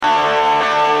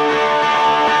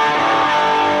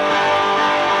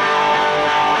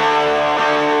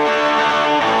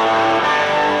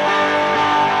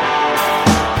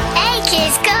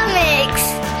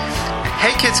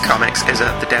Kids Comics is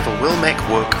a The Devil Will Make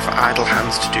Work for Idle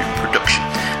Hands to Do production,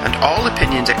 and all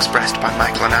opinions expressed by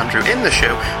Michael and Andrew in the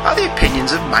show are the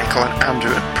opinions of Michael and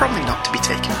Andrew and probably not to be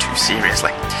taken too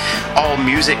seriously. All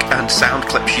music and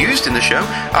sound clips used in the show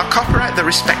are copyright the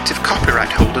respective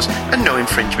copyright holders and no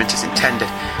infringement is intended.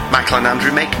 Michael and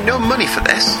Andrew make no money for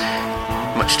this,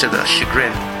 much to their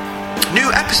chagrin.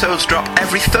 New episodes drop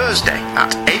every Thursday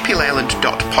at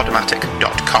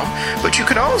apleyland.podomatic.com, but you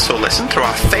can also listen through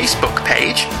our Facebook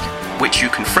page, which you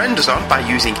can friend us on by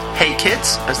using Hey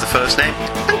Kids as the first name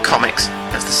and Comics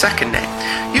as the second name.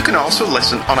 You can also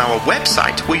listen on our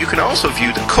website, where you can also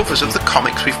view the covers of the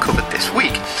comics we've covered this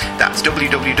week. That's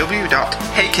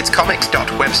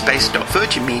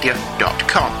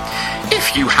www.heykidscomics.webspace.virginmedia.com.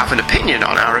 If you have an opinion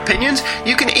on our opinions,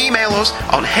 you can email us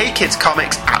on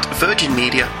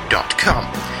heykidscomics@virginmedia.com.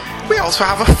 We also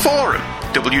have a forum,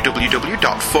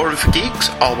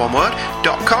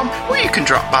 www.forumforgeeks.com, where you can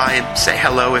drop by and say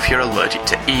hello if you're allergic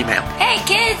to email. Hey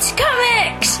Kids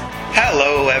Comics!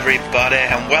 Hello everybody,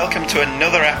 and welcome to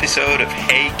another episode of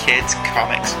Hey Kids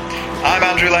Comics. I'm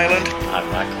Andrew Leyland.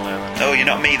 I'm Michael Leyland. Oh, you're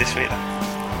not me this week then?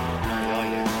 How are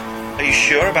you? Are you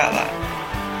sure about that?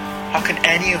 How can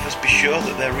any of us be sure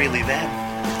that they're really them?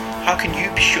 How can you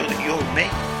be sure that you're me?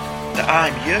 That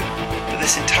I'm you? That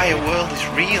this entire world is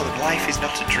real and life is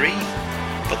not a dream?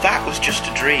 But that was just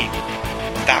a dream.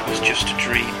 That was just a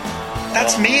dream.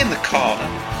 That's me in the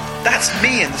corner. That's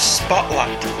me in the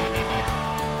spotlight.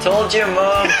 Told you,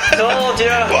 Mum. Told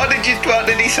you. What did he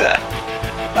say?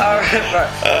 Mum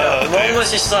dear. was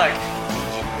just like,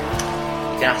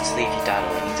 you're gonna have to leave your dad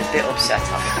alone. He's a bit upset at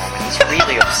the moment. He's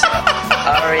really upset.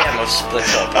 R.E.M. have split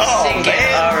up. He's singing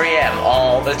R.E.M.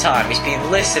 all the time. He's been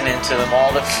listening to them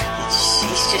all the...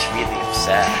 He's just really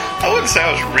upset. I wouldn't say I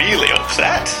was really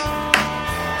upset.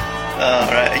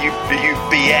 Alright, are you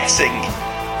BSing?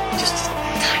 Just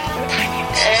tiny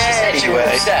upset. You were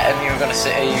upset and you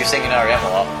were singing R.E.M. a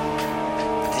lot.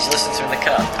 Did you listen to him in the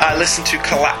car? I listened to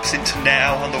Collapse Into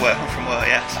Now on the way home from work,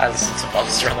 yes. I listened to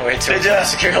Monster on the way to Did you?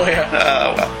 earlier.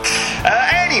 Oh, well.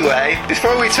 Anyway,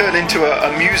 before we turn into a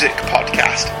music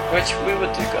podcast... Which we would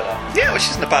do good at. Yeah, which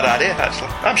isn't a bad idea, actually.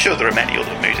 I'm sure there are many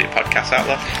other music podcasts out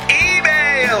there.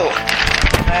 Email!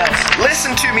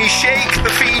 Listen to me shake the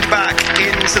feedback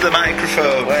into the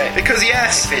microphone. Wait. Because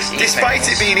yes, despite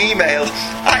it being emailed,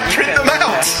 I print them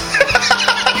out.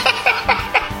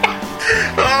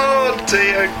 Oh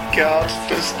dear God,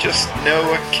 there's just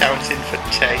no accounting for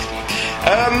taste.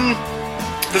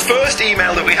 The first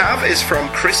email that we have is from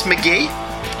Chris McGee,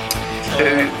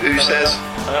 who says... You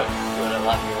wanna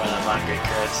laugh me when I'm angry,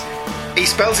 Chris? He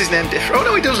spells his name different. Oh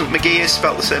no, he doesn't. McGee is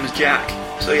spelled the same as Jack.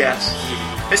 So yes.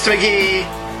 Mr. McGee,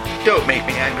 don't make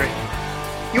me angry.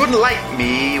 You wouldn't like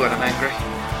me when I'm angry.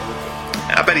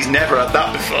 I bet he's never had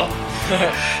that before.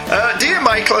 Dear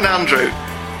Michael and Andrew,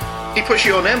 he puts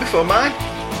your name before mine.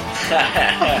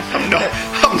 I'm not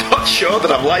sure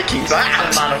that I'm liking that.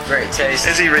 A man of great taste.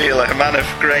 Is he really a man of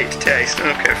great taste?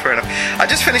 Okay, fair enough. I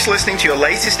just finished listening to your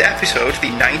latest episode,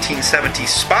 the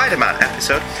 1970s Spider-Man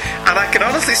episode, and I can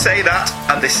honestly say that,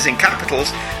 and this is in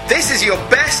capitals, this is your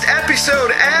best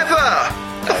episode ever!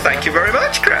 Well, thank you very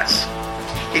much, Chris.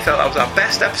 He felt that was our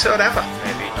best episode ever.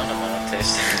 Maybe none of them have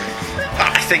taste.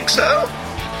 I think so.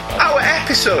 Our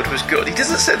episode was good. He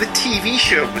doesn't say the TV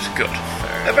show was good.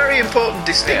 A very important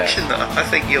distinction, though. I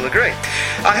think you'll agree.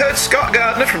 I heard Scott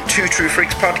Gardner from Two True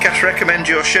Freaks podcast recommend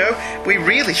your show. We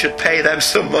really should pay them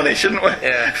some money, shouldn't we?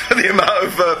 Yeah. For the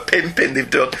amount of pimping they've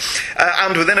done.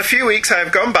 And within a few weeks, I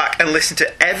have gone back and listened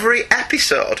to every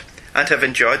episode and have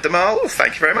enjoyed them all. Oh,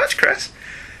 thank you very much, Chris.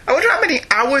 I wonder how many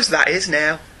hours that is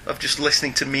now of just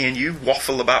listening to me and you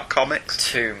waffle about comics.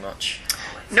 Too much.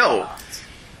 No.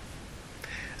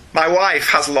 My wife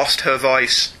has lost her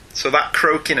voice. So that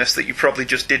croakiness that you probably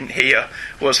just didn't hear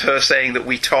was her saying that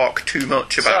we talk too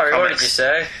much about comics. Sorry, what did you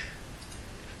say?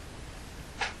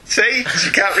 See?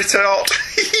 She can't retort.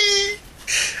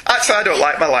 Actually, I don't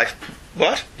like my life.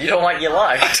 What? You don't like your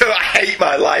life? I hate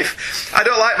my life. I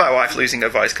don't like my wife losing her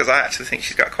voice because I actually think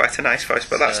she's got quite a nice voice,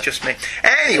 but that's just me.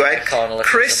 Anyway,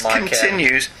 Chris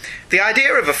continues, the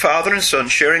idea of a father and son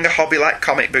sharing a hobby like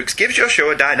comic books gives your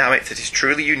show a dynamic that is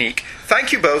truly unique.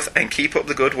 Thank you both and keep up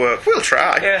the good work. We'll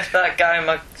try. Yeah, that guy in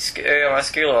my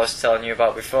school I was telling you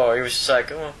about before, he was just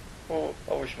like, oh,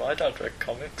 I wish my dad read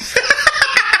comics.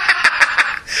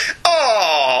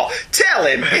 Oh, tell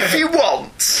him if he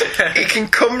wants, he can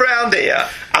come round here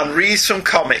and read some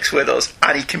comics with us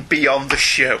and he can be on the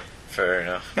show. Fair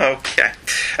enough. Okay.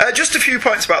 Just a few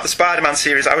points about the Spider-Man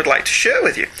series I would like to share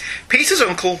with you. Peter's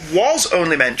uncle was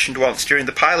only mentioned once during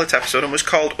the pilot episode and was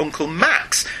called Uncle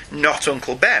Max, not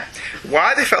Uncle Ben.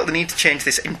 Why they felt the need to change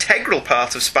this integral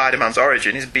part of Spider-Man's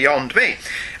origin is beyond me.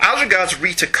 As regards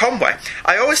Rita Conway,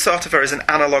 I always thought of her as an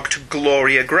analogue to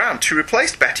Gloria Grant, who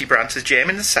replaced Betty Brant as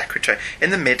Jamie's secretary in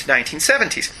the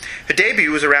mid-1970s. Her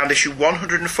debut was around issue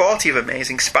 140 of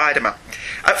Amazing Spider-Man.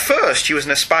 At first, she was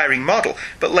an aspiring model,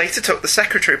 but later took the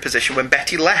secretary position when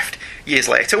Betty left. Years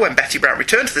later, when Betty Brant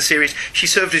returned to the series, she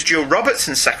served as Joe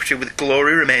Robertson's secretary, with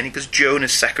Gloria remaining as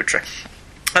Jonah's secretary.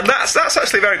 And that's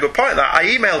actually a very good point. That I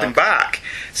emailed him back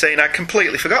saying I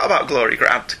completely forgot about Gloria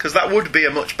Grant, because that would be a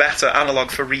much better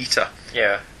analogue for Rita,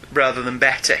 rather than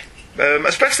Betty.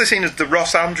 Especially seeing as the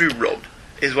Ross Andrew run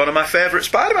is one of my favourite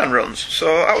Spider-Man runs, so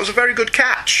that was a very good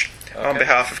catch. Okay. On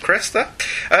behalf of Chris there.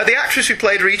 The actress who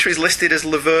played Rita is listed as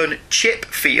Laverne Chip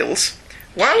Fields.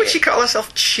 Why would she call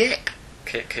herself Chip?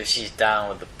 Because she's down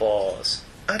with the boars.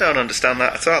 I don't understand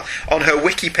that at all. On her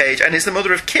wiki page, and is the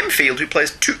mother of Kim Field, who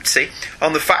plays Tootsie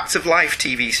on the Facts of Life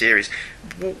TV series.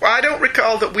 I don't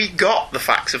recall that we got the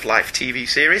Facts of Life TV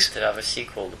series. Did it have a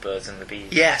sequel, The Birds and the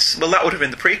Bees? Yes, well that would have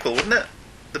been the prequel, wouldn't it?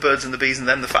 The Birds and the Bees and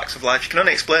then the Facts of Life. You can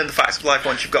only explain the Facts of Life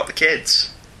once you've got the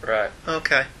kids. Right.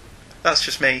 Okay. That's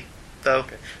just me, though.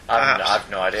 Okay. I've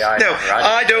no idea.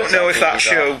 I don't know if that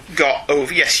show got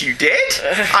over. Yes, you did.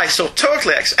 I saw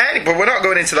totally but we're not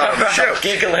going into that on the show.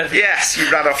 Giggling. Yes, you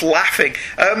ran off laughing.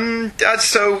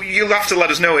 So you'll have to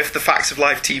let us know if the Facts of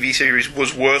Life TV series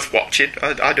was worth watching.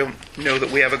 I don't know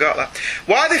that we ever got that.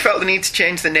 Why they felt the need to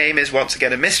change the name is once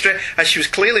again a mystery, as she was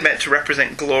clearly meant to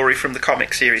represent Glory from the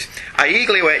comic series. I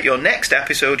eagerly await your next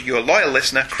episode. Your loyal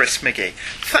listener, Chris McGee.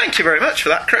 Thank you very much for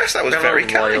that, Chris. That was very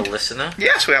kind. Loyal listener.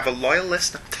 Yes, we have a loyal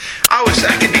listener. Our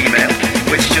second email,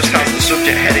 which just has the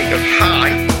subject heading of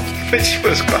hi, which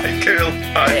was quite cool.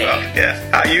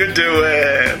 How you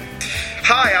doing?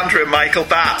 Hi, Andrew and Michael.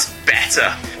 That's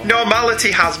better. Normality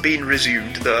has been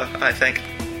resumed, though, I think.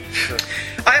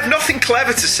 I have nothing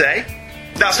clever to say.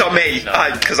 That's not me,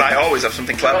 because I always have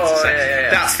something clever to say. Yeah.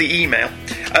 That's the email.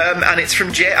 And it's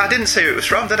from Jay. I didn't say who it was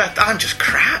from, did I? I'm just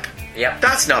crap. Yep.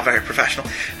 That's not very professional.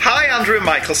 Hi, Andrew and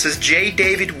Michael, says J.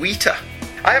 David Wheater.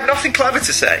 I have nothing clever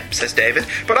to say, says David,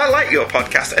 but I like your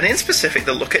podcast, and in specific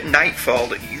the look at Nightfall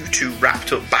that you two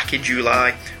wrapped up back in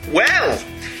July. Well,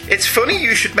 it's funny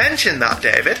you should mention that,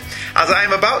 David, as I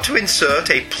am about to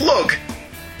insert a plug,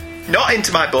 not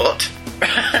into my butt,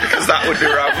 because that would be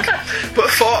wrong, but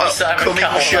for upcoming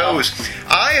shows.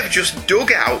 I have just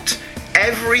dug out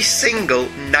every single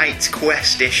Night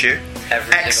Quest issue,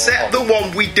 except the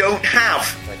one we don't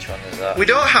have. Which one is that? We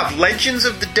don't have Legends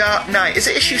of the Dark Knight. Is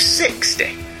it issue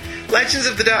 60? Legends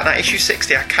of the Dark Knight issue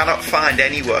 60 I cannot find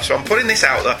anywhere, so I'm putting this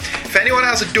out there. If anyone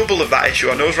has a double of that issue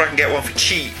or knows where I can get one for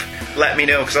cheap, let me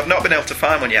know, because I've not been able to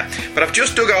find one yet. But I've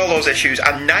just dug all those issues,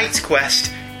 and Night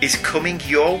Quest is coming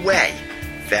your way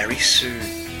very soon.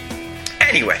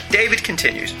 Anyway, David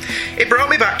continues. It brought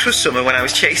me back to a summer when I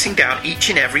was chasing down each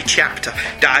and every chapter,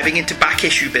 diving into back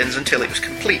issue bins until it was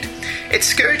complete. It's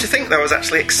scary to think that I was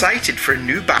actually excited for a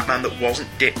new Batman that wasn't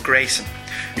Dick Grayson.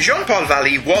 Jean-Paul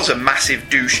Vallée was a massive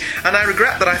douche, and I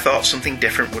regret that I thought something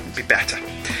different wouldn't be better.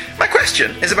 My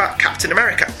question is about Captain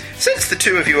America. Since the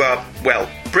two of you are, well,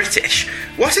 British,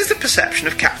 what is the perception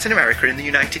of Captain America in the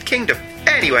United Kingdom?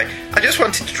 Anyway, I just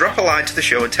wanted to drop a line to the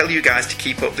show and tell you guys to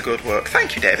keep up the good work.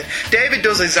 Thank you, David. David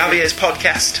does a Xavier's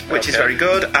podcast, which is very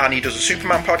good, and he does a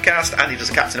Superman podcast, and he does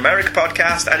a Captain America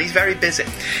podcast, and he's very busy.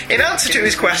 In answer to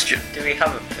his question... Do we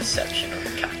have a perception of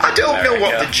Captain America? I don't know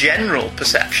what the general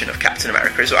perception of Captain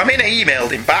America is. I mean, I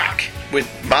emailed him back with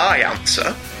my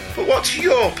answer, but what's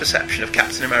your perception of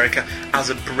Captain America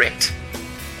as a Brit?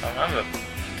 I don't have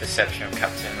a perception of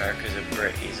Captain America as a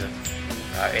Brit.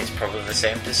 It's probably the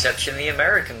same perception the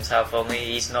Americans have, only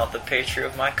he's not the patriot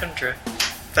of my country.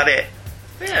 Is that it?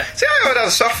 Yeah. See, I got a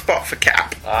soft spot for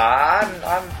Cap. I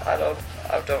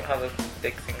don't have a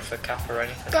big thing for Cap or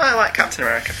anything. I like Captain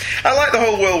America. I like the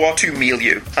whole World War II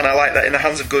milieu, and I like that in the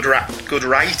hands of good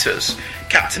writers,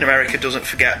 Captain America doesn't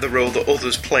forget the role that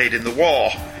others played in the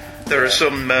war. There are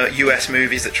some US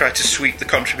movies that try to sweep the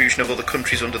contribution of other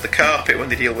countries under the carpet when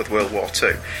they deal with World War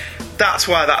II. That's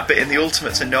why that bit in The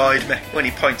Ultimates annoyed me, when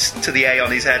he points to the A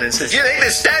on his head and says, "You think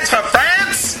this stands for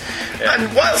France?" Yeah.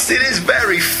 And whilst it is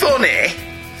very funny,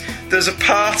 there's a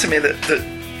part of me that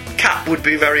Cap would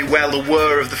be very well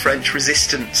aware of the French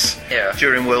resistance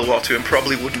during World War II and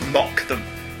probably wouldn't mock them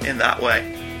in that way.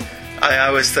 I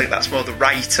always think that's more the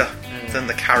writer than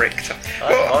the character.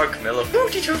 Mark Miller.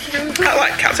 I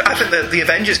like Captain. I think the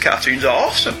Avengers cartoons are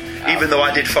awesome, even though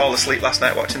I did fall asleep last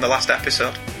night watching the last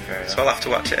episode. Fair so I'll have to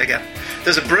watch it again.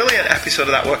 There's a brilliant episode of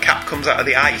that where Cap comes out of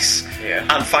the ice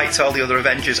and fights all the other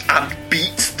Avengers and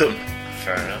beats them.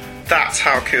 Fair enough. That's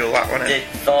how cool that one is. Did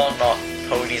Thor not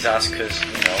pwn his ass because,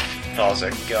 Thor's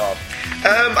a god?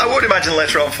 I would imagine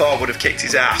later on Thor would have kicked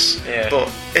his ass, Yeah.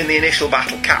 but in the initial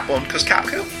battle, Cap won because Cap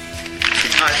cool.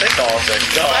 I think. Thor's a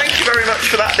god. Thank you very much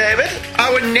for that, David.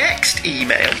 Our next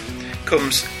email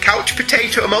comes Couch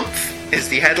Potato a Month is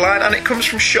the headline, and it comes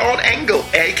from Sean Engel,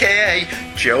 aka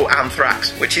Joe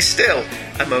Anthrax, which is still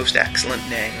a most excellent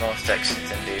name. Most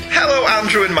excellent indeed. Hello,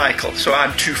 Andrew and Michael. So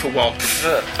I'm 2 for 1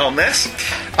 on this.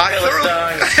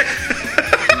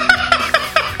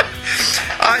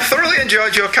 I thoroughly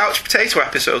enjoyed your Couch Potato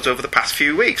episodes over the past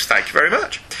few weeks. Thank you very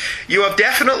much. You have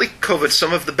definitely covered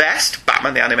some of the best,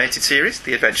 Batman the Animated Series,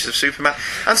 The Adventures of Superman,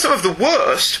 and some of the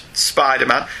worst,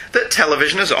 Spider-Man, that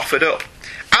television has offered up.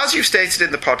 As you've stated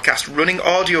in the podcast, running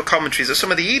audio commentaries are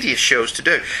some of the easiest shows to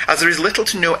do, as there is little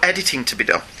to no editing to be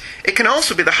done. It can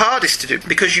also be the hardest to do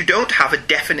because you don't have a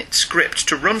definite script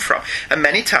to run from, and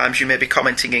many times you may be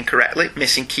commenting incorrectly,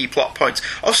 missing key plot points,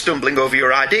 or stumbling over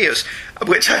your ideas,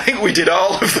 which I think we did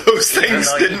all of those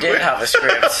things, didn't we? You did have a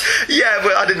script. Yeah,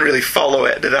 but I didn't really follow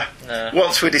it, did I? No.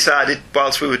 Once we decided,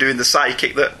 whilst we were doing the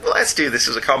psychic, that let's do this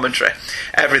as a commentary,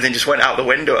 everything just went out the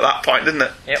window at that point, didn't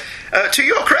it? Yep. To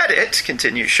your credit,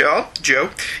 continues Joe,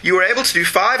 you were able to do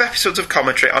 5 episodes of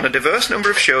commentary on a diverse number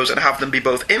of shows and have them be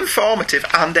both informative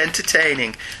and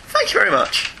entertaining. Thank you very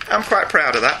much. I'm quite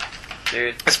proud of that.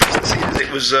 Dude. Especially seeing as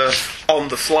it was on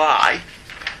the fly.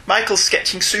 Michael's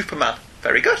sketching Superman.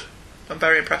 Very good. I'm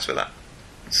very impressed with that.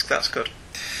 That's good.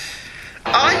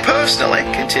 I personally,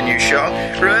 continues Sean,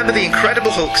 remember the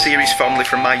Incredible Hulk series fondly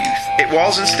from my youth. It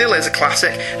was and still is a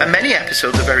classic, and many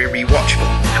episodes are very rewatchable.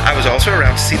 I was also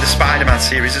around to see the Spider-Man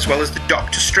series as well as the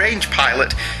Doctor Strange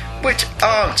pilot, which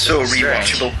aren't so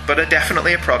rewatchable, but are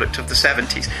definitely a product of the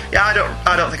 70s. Yeah, I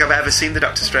don't think I've ever seen the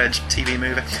Doctor Strange TV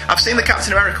movie. I've seen the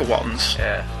Captain America ones.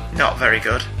 Yeah. Not very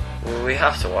good. Well, we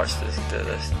have to watch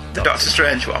the Doctor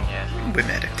Strange one? Yeah. We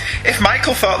made it. If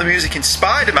Michael thought the music in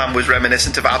Spider-Man was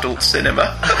reminiscent of adult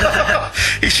cinema,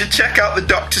 he should check out the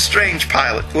Doctor Strange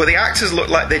pilot, where the actors look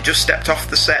like they just stepped off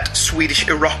the set Swedish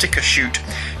erotica shoot.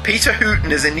 Peter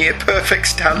Hooton is a near-perfect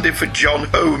stand-in for John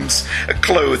Holmes, a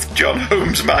clothed John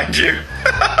Holmes, mind you.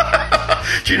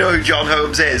 Do you know who John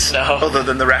Holmes is? No. Other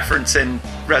than the reference in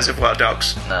Reservoir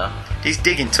Dogs? No. He's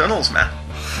digging tunnels, man.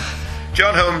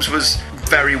 John Holmes was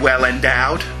very well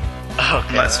endowed.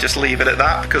 Okay. Let's just leave it at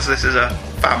that, because this is a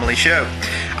family show.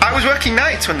 I was working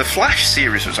nights when the Flash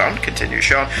series was on, continues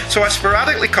Sean, so I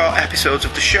sporadically caught episodes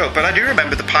of the show, but I do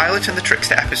remember the pilot and the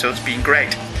Trickster episodes being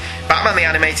great. Batman the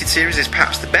Animated Series is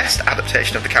perhaps the best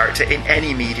adaptation of the character in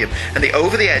any medium, and the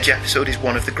Over the Edge episode is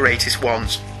one of the greatest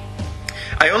ones.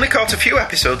 I only caught a few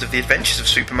episodes of The Adventures of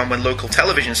Superman when local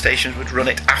television stations would run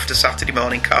it after Saturday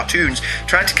morning cartoons,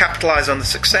 trying to capitalise on the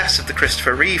success of the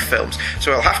Christopher Reeve films,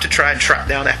 so I'll have to try and track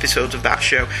down episodes of that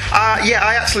show. Yeah,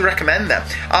 I actually recommend them.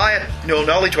 I had no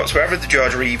knowledge whatsoever of the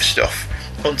George Reeves stuff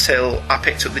until I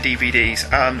picked up the DVDs,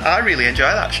 and I really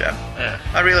enjoy that show. Yeah.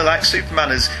 I really like Superman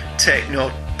as take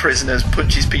no prisoners,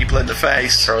 punches people in the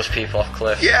face. Throws people off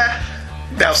cliffs. Yeah.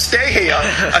 Now stay here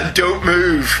and don't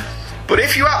move. But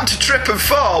if you happen to trip and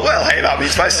fall, well, hey, that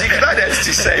means my secret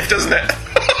identity's safe, doesn't it?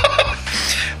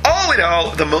 All in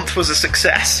all, the month was a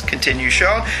success, continues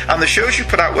Sean, and the shows you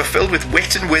put out were filled with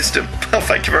wit and wisdom. Well,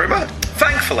 thank you very much.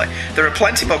 Thankfully, there are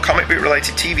plenty more comic book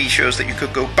related TV shows that you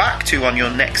could go back to on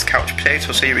your next Couch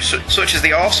Potato series, such as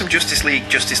the awesome Justice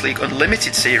League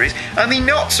Unlimited series, and the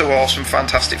not so awesome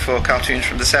Fantastic Four cartoons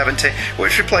from the 70s,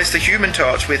 which replaced the Human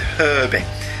Torch with Herbie.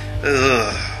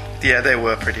 Ugh. Yeah, they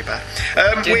were pretty bad.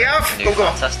 We have...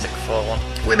 Fantastic Four one.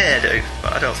 We may do,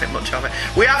 but I don't think much of it.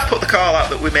 We have put the call out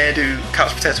that we may do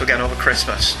Couch Potato again over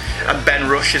Christmas, and Ben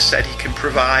Rush has said he can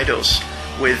provide us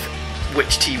with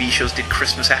which TV shows did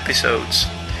Christmas episodes.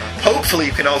 Hopefully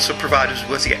you can also provide us with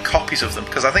where to get copies of them,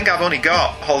 because I think I've only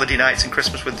got Holiday Nights and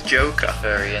Christmas with the Joker.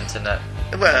 Very internet.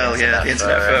 Well, yeah, the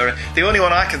internet furry. The only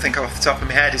one I can think of off the top of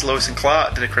my head is Lois and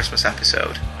Clark did a Christmas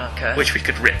episode, Okay. which we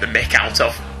could rip the mick out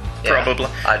of. Yeah, Probably.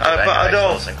 but I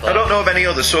don't know of any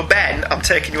others. So Ben, I'm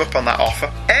taking you up on that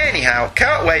offer. Anyhow,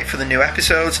 can't wait for the new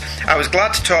episodes. I was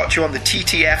glad to talk to you on the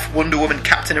TTF Wonder Woman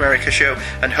Captain America show,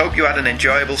 and hope you had an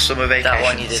enjoyable summer vacation. That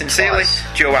one you did Sincerely, twice.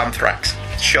 Joe Anthrax.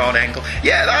 Sean Engel.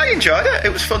 Yeah, I enjoyed it.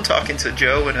 It was fun talking to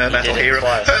Joe and her metal hero.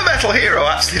 Twice. Her metal hero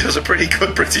actually does a pretty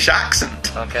good British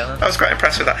accent. Okay then. I was quite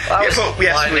impressed with that. I was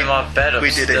lying in my bed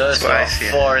we did it upstairs twice.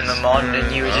 at 4 in the morning,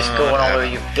 and you were just going on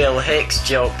with your Bill Hicks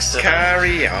jokes.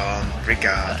 Carry on,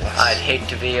 regardless. I'd hate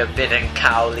to be a bit and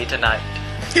cowley tonight.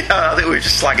 Yeah, I think we were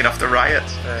just slagging off the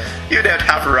riots. You don't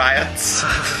have riots.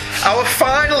 Our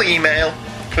final email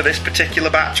for this particular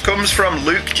batch comes from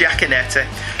Luke Giaconetti,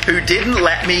 who didn't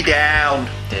let me down.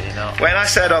 Did he not? When I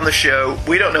said on the show,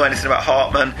 we don't know anything about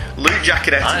Heartman, Luke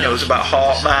Giaconetti knows about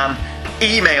Heartman.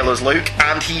 Email us, Luke,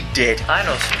 and he did. I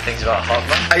know some things about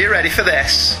Heartman. Are you ready for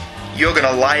this? You're going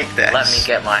to like this. Let me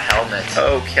get my helmet.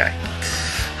 Okay.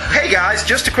 Hey guys,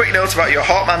 just a quick note about your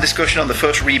Heartman discussion on the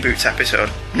first Reboots episode.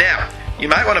 Now, you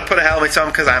might want to put a helmet on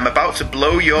because I'm about to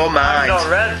blow your mind. I've not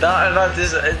read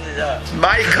that.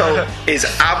 Michael is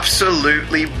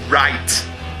absolutely right.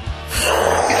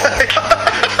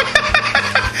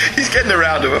 He's getting a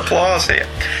round of applause here.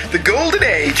 The Golden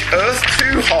Age Earth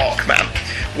 2 Hawkman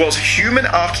was human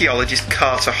archaeologist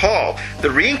Carter Hall,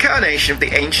 the reincarnation of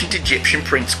the ancient Egyptian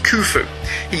prince Khufu.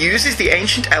 He uses the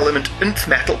ancient element nth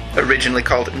metal, originally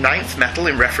called ninth metal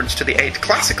in reference to the 8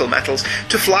 classical metals,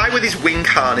 to fly with his wing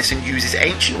harness and uses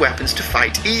ancient weapons to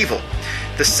fight evil.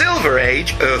 The Silver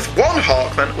Age Earth 1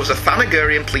 Hawkman was a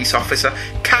Thanagurian police officer,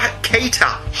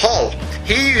 Kata Hall.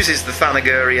 He uses the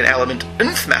Thanagurian element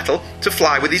nth metal to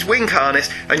fly with his wing harness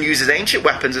and uses ancient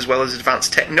weapons as well as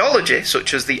advanced technology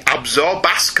such as the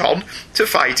Absorbascon to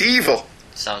fight evil.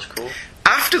 Sounds cool.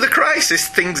 After the crisis,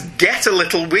 things get a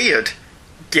little weird.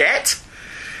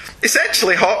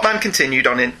 Essentially, Hawkman continued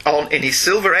on in his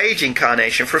Silver Age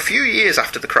incarnation for a few years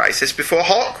after the crisis before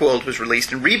Hawkworld was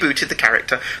released and rebooted the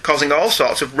character, causing all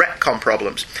sorts of retcon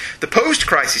problems. The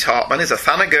post-crisis Hawkman is a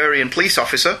Thanagurian police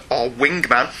officer, or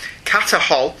wingman, Kata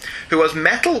Hall, who has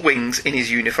metal wings in his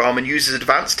uniform and uses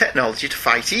advanced technology to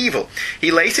fight evil.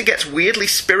 He later gets weirdly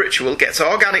spiritual, gets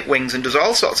organic wings and does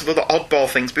all sorts of other oddball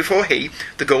things before he,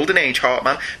 the Golden Age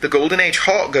Hawkman, the Golden Age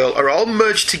Hawkgirl are all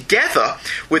merged together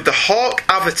with the Hawk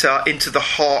avatar into the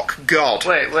Hawk God.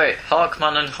 Wait,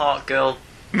 Hawkman and Hawkgirl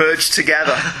merged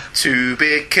together to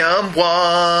become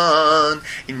one.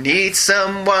 You need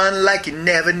someone like you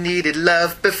never needed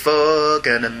love before.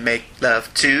 Gonna make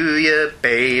love to you,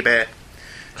 baby.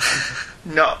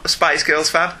 Not a Spice Girls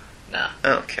fan? No.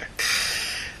 Okay.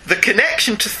 The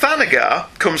connection to Thanagar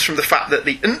comes from the fact that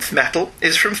the nth metal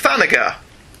is from Thanagar.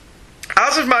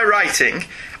 As of my writing,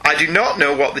 I do not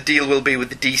know what the deal will be with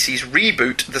the DC's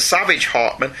reboot, The Savage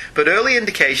Hawkman, but early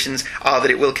indications are that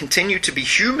it will continue to be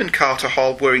human Carter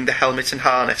Hall wearing the helmet and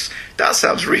harness. That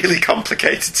sounds really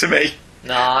complicated to me.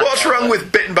 No. What's wrong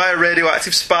with bitten by a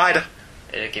radioactive spider?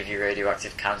 It'll give you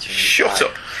radioactive cancer. Shut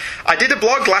up. I did a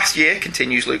blog last year,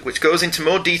 continues Luke, which goes into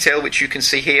more detail, which you can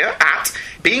see here at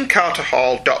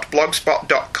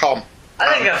beingcarterhall.blogspot.com.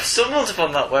 I think I've stumbled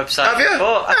upon that website Have you?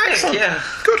 before. Excellent. Yeah.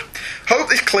 Good. Hope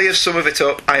this clears some of it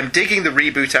up. I am digging the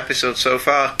reboot episode so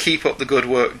far. Keep up the good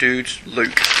work, dudes.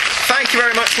 Luke. Thank you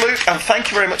very much, Luke, and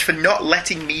thank you very much for not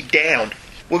letting me down.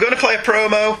 We're going to play a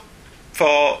promo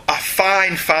for a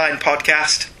fine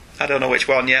podcast. I don't know which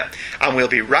one yet. And we'll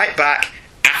be right back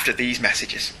after these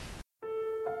messages.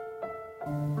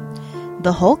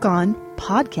 The Hulk On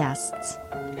Podcasts.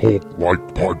 Hulk like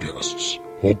podcasts.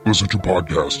 Hulk listen to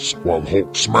podcasts while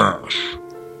Hulk smash.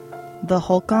 The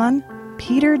Hulk On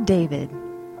Peter David.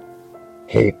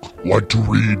 Hulk like to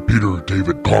read Peter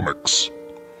David comics.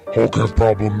 Hulk have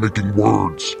problem making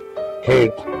words.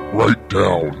 Hulk write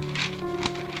down.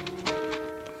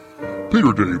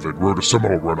 Peter David wrote a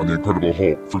seminal run on the Incredible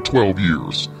Hulk for 12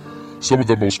 years. Some of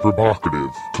the most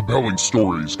provocative, compelling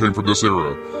stories came from this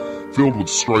era, filled with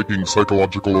striking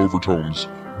psychological overtones,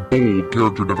 bold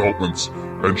character developments,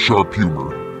 and sharp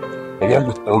humor. Along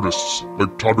with artists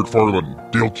like Todd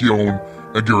McFarlane, Dale Keown,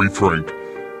 and Gary Frank,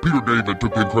 Peter David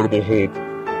took the Incredible Hulk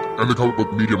and the comic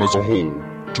book medium as a whole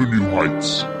to new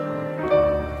heights.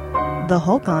 The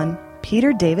Hulk On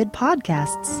Peter David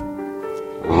Podcasts.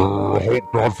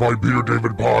 Hulk not fight Peter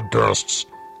David podcasts.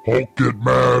 Hulk get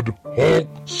mad. Hulk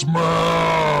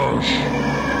smash!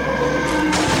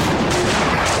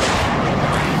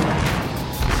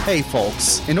 Hey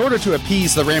folks, in order to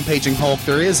appease the rampaging Hulk,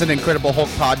 there is an Incredible Hulk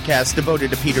podcast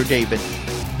devoted to Peter David.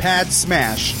 Pad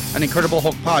Smash, an Incredible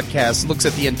Hulk podcast, looks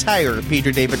at the entire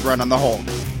Peter David run on the Hulk,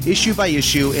 issue by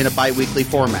issue in a bi-weekly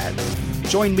format.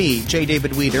 Join me, J.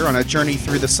 David Weeder, on a journey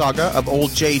through the saga of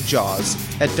Old J. Jaws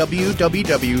at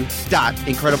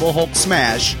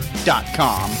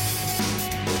www.IncredibleHulkSmash.com.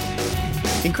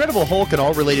 Incredible Hulk and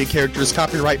all related characters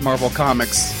copyright Marvel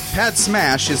Comics. Pad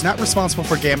Smash is not responsible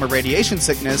for gamma radiation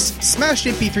sickness, smashed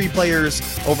MP3 players,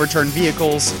 overturned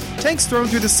vehicles, tanks thrown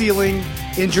through the ceiling,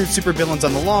 injured supervillains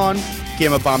on the lawn,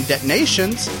 gamma bomb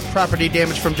detonations, property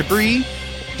damage from debris,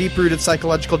 deep-rooted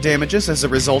psychological damages as a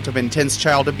result of intense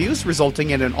child abuse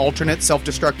resulting in an alternate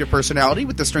self-destructive personality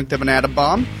with the strength of an atom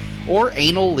bomb, or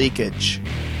anal leakage.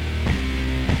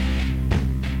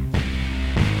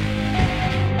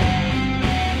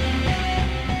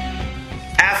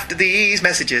 after these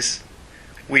messages.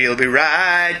 We'll be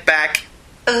right back.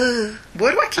 Where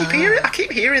do I keep hearing? I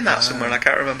keep hearing that somewhere and I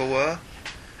can't remember where.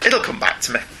 It'll come back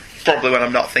to me. Probably when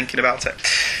I'm not thinking about it.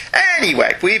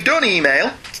 Anyway, we've done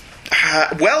email.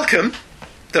 Welcome,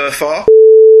 therefore.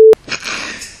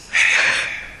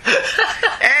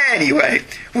 Anyway,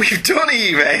 we've done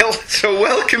email, so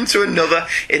welcome to another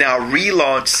in our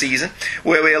relaunch season,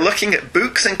 where we are looking at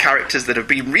books and characters that have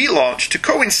been relaunched to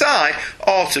coincide,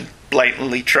 or to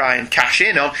blatantly try and cash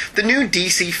in on, the new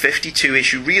DC 52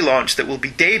 issue relaunch that will be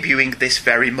debuting this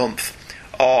very month.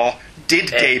 Or did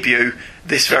debut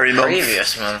this very month.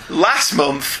 Previous month. Last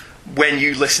month, when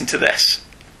you listen to this.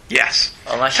 Yes.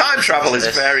 Time travel is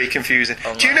very confusing.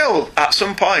 Do you know, at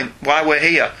some point, while we're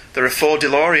here, there are 4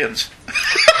 DeLoreans?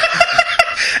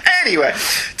 Anyway,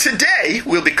 today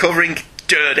we'll be covering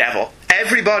Daredevil,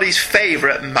 everybody's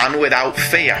favourite man without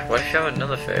fear. What if you have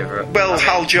another favourite? Well,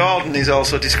 Hal Jordan is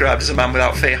also described as a man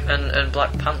without fear. And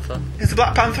Black Panther. Is the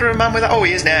Black Panther a man without... Oh,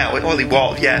 he is now. Well, he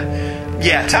was, yeah.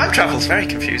 Yeah, time travel's very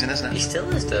confusing, isn't it? He still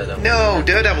is Daredevil. No,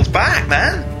 Daredevil's back,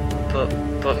 man.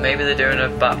 But maybe they're doing a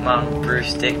Batman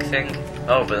Bruce Dick thing.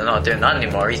 Oh, but they're not doing that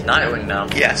anymore. He's Nightwing now.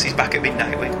 Yes, he's back at being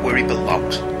Nightwing, where he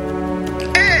belongs.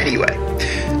 Anyway,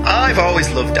 I've always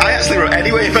loved... I actually wrote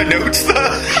anyway in my notes there.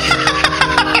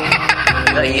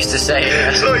 That you used to say,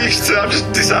 yeah. So I've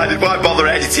just decided, why bother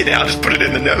editing it? I'll just put it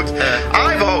in the notes.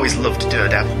 I've always loved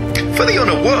Daredevil. For the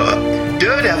unaware,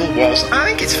 Daredevil was, I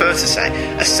think it's fair to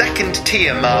say, a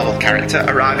second-tier Marvel character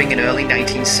arriving in early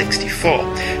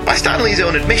 1964. By Stan Lee's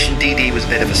own admission, DD was a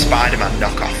bit of a Spider-Man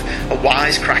knockoff, a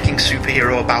wisecracking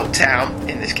superhero about town,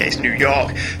 in this case New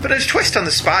York. But as a twist on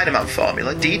the Spider-Man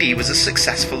formula, DD was a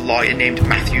successful lawyer named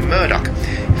Matthew Murdock.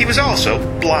 He was also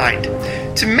blind.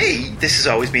 To me, this has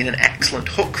always been an excellent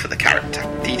hook for the character.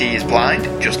 DD is blind,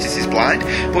 Justice is blind,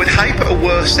 but with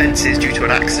hyper-aware senses due to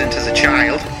an accident as a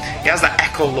child. He has that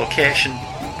echolocation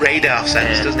radar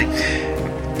sense, doesn't he?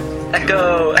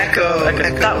 Echo,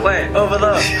 that way, over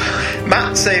there.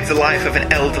 Matt saved the life of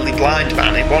an elderly blind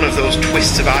man in one of those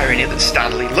twists of irony that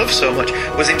Stan Lee loved so much,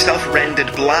 was himself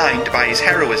rendered blind by his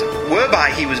heroism,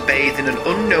 whereby he was bathed in an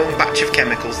unknown batch of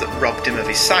chemicals that robbed him of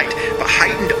his sight, but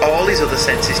heightened all his other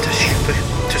senses to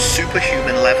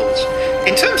superhuman levels.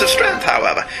 In terms of strength,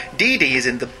 however, DD is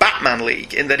in the Batman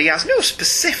League in that he has no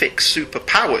specific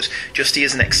superpowers, just he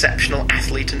is an exceptional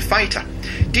athlete and fighter.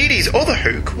 DD's other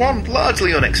hook, one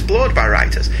largely unexplored by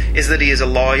writers, is that he is a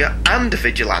lawyer and a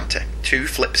vigilante, 2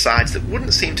 flip sides that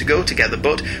wouldn't seem to go together,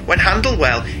 but, when handled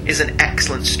well, is an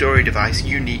excellent story device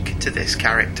unique to this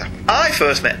character. I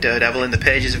first met Daredevil in the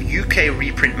pages of UK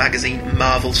reprint magazine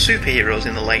Marvel Superheroes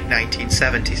in the late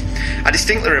 1970s. I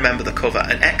distinctly remember the cover,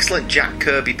 an excellent Jack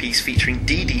Kirby piece featuring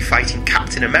DD fighting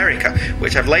Captain America,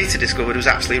 which I've later discovered was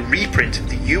actually a reprint of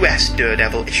the US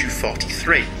Daredevil issue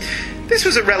 43. This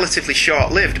was a relatively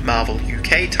short-lived Marvel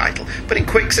UK title, but in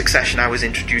quick succession I was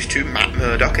introduced to Matt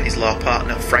Murdock and his law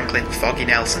partner Franklin Foggy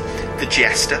Nelson, the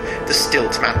Jester, the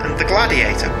Stiltman and the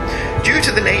Gladiator. Due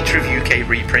to the nature of UK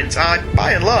reprints, I,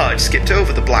 by and large, skipped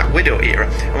over the Black Widow era,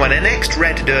 and when I next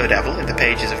read Daredevil in the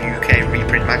pages of UK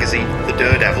reprint magazine The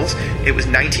Daredevils, it was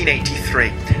 1983.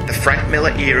 The Frank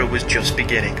Miller era was just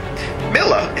beginning.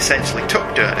 Miller essentially took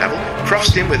Daredevil,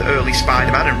 crossed him with early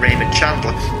Spider-Man and Raymond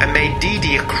Chandler, and made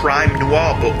DD a crime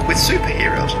noir book with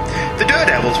superheroes. The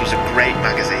Daredevils was a great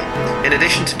magazine. In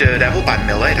addition to Daredevil by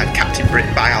Miller, it had Captain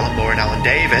Britain by Alan Moore and Alan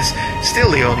Davis, still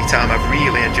the only time I've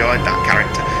really enjoyed that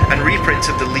character, and reprints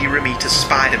of the Lee Romita's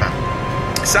Spider-Man.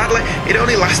 Sadly, it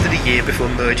only lasted a year before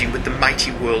merging with the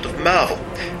mighty world of Marvel.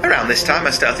 Around this time I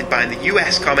started buying the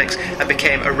US comics and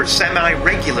became a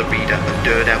semi-regular reader of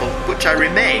Daredevil, which I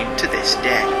remain to this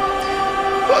day.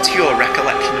 What's your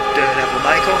recollection of Daredevil,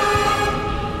 Michael?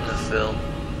 The film.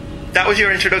 That was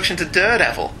your introduction to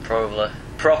Daredevil? Probably.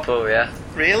 Proper, yeah.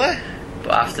 Really?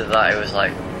 But after that it was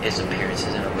like his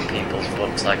appearances in other people's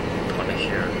books like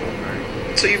Punisher and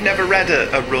Wolverine. So you've never read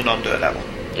a run on Daredevil?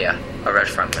 Yeah, I read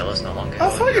Frank Miller's not long ago. I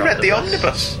thought you read the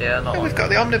omnibus. Yeah, not long we've got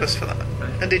the omnibus for that.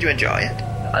 And did you enjoy it?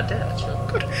 I did, actually.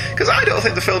 Good. Because I don't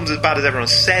think the film's as bad as everyone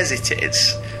says it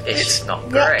is. It's not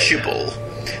great.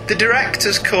 Watchable. The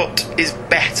director's cut is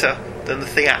better than the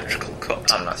theatrical cut.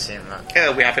 I'm not seeing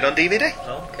that. We have it on DVD.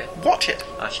 Oh, okay. Watch it.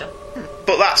 I shall.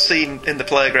 But that scene in the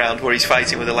playground where he's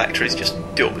fighting with Elektra is just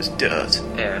dumb as dirt.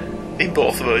 Yeah. In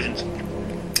both versions.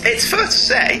 It's fair to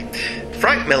say,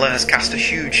 Frank Miller has cast a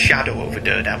huge shadow over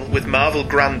Daredevil, with Marvel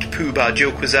Grand Poobah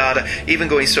Joe Quesada even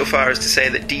going so far as to say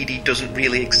that DD doesn't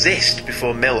really exist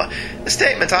before Miller, a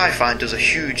statement I find does a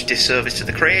huge disservice to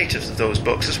the creators of those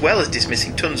books, as well as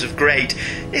dismissing tons of great,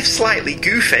 if slightly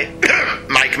goofy,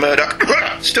 Mike Murdock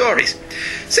stories.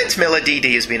 Since Miller,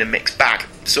 DD has been a mixed bag.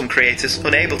 some creators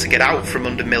unable to get out from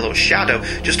under Millo's shadow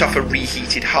just offer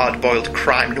reheated, hard-boiled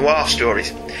crime noir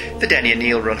stories. The Denny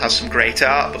O'Neil run has some great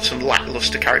art, but some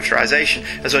lacklustre characterisation,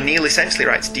 as O'Neil essentially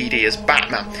writes DD as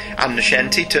Batman. Anne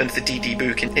Nocenti turned the DD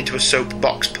book into a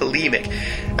soapbox polemic,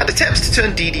 and attempts to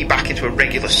turn DD back into a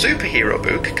regular superhero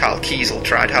book, Carl Kiesel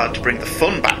tried hard to bring the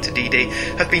fun back to DD,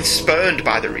 have been spurned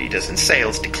by the readers and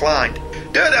sales declined.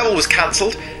 Daredevil was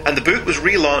cancelled, and the book was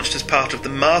relaunched as part of the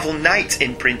Marvel Knights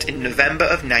imprint in November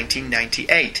of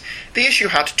 1998. The issue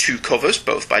had 2 covers,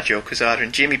 both by Joe Quesada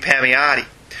and Jimmy Palmiotti.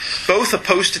 Both are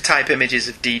poster-type images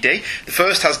of DD. The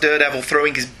first has Daredevil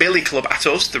throwing his billy club at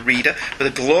us, the reader, with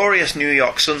a glorious New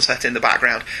York sunset in the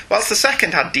background, whilst the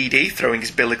second had DD throwing his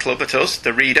billy club at us,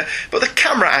 the reader, but the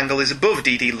camera angle is above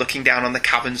DD looking down on the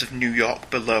caverns of New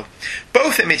York below.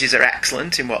 Both images are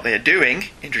excellent in what they are doing,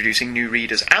 introducing new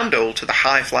readers and old to the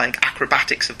high-flying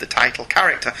acrobatics of the title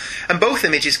character, and both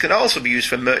images can also be used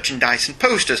for merchandise and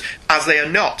posters, as they are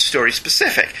not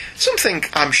story-specific, something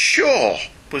I'm sure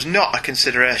was not a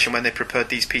consideration when they prepared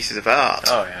these pieces of art.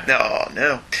 Oh, yeah.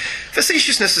 No.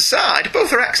 Facetiousness aside,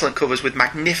 both are excellent covers with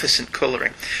magnificent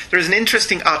colouring. There is an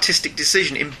interesting artistic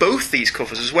decision in both these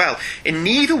covers as well. In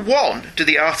neither one do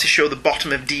the artist show the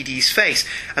bottom of DD's face,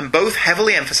 and both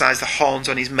heavily emphasise the horns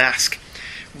on his mask.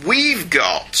 We've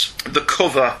got the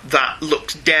cover that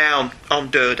looks down on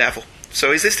Daredevil.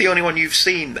 So is this the only one you've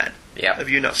seen then? Yeah. Have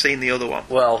you not seen the other one?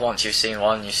 Well, once you've seen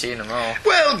one, you've seen them all.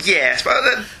 Well, yes, but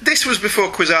this was before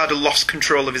Quesada lost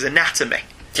control of his anatomy.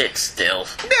 It's still.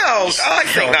 No, I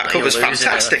think that cover's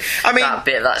fantastic. I mean, that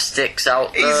bit that sticks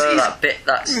out there, that bit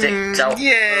that sticks out.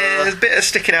 Yeah, there's a bit of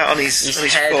sticking out on his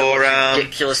head forearm.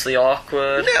 Ridiculously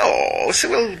awkward. No, so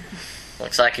we'll.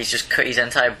 Looks like he's just cut his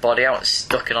entire body out and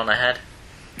stuck it on the head.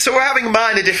 So we're having a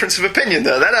minor difference of opinion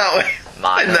there, then, aren't we?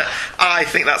 Minor. I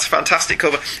think that's a fantastic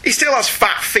cover. He still has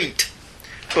fat feet,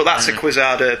 but that's a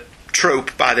Quesada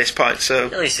trope by this point. So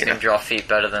at least he can draw feet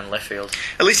better than Liefeld.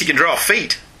 At least he can draw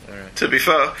feet. To be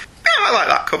fair, yeah, I like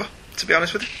that cover. To be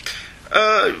honest with you.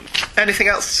 Anything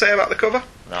else to say about the cover?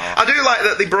 No. I do like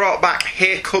that they brought back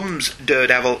 "Here Comes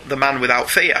Daredevil, the Man Without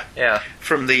Fear." Yeah.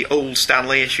 From the old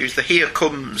Stanley issues, the "Here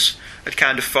Comes" had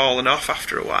kind of fallen off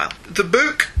after a while. The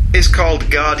book is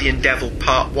called Guardian Devil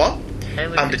Part 1,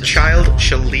 and a child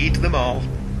shall lead them all.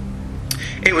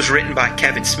 It was written by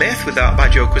Kevin Smith, with art by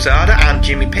Joe Quesada and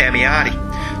Jimmy Palmiotti.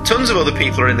 Tons of other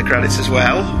people are in the credits as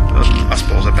well. I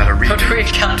suppose I better read them.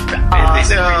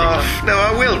 No,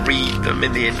 I will read them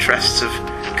in the interests of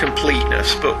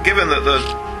completeness, but given that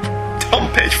they're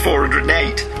on page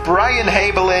 408, Brian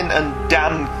Haberlin and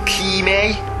Dan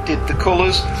Keemey did the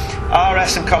colours.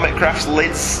 RS and Comic Crafts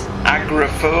Lids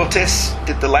Agrafotis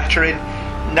did the lettering.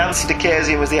 Nancy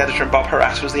DeCasian was the editor and Bob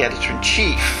Harass was the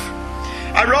editor-in-chief.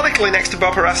 Ironically, next to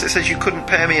Bob Harass it says you couldn't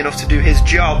pay me enough to do his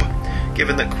job,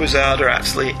 given that Quesada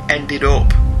actually ended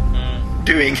up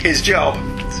doing his job.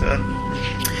 So,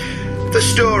 the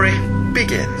story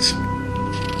begins.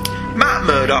 Matt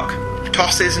Murdock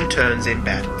tosses and turns in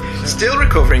bed, still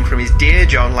recovering from his Dear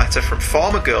John letter from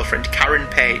former girlfriend Karen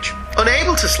Page.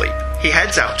 Unable to sleep, he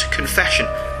heads out to confession,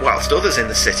 whilst others in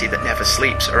the city that never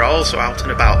sleeps are also out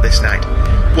and about this night.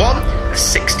 One, a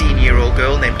 16-year-old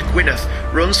girl named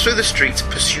Gwyneth, runs through the streets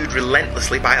pursued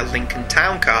relentlessly by a Lincoln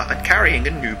town car and carrying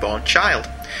a newborn child.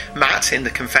 Matt, in the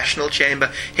confessional chamber,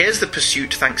 hears the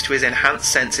pursuit thanks to his enhanced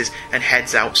senses and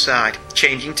heads outside,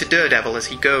 changing to Daredevil as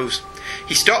he goes.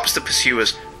 He stops the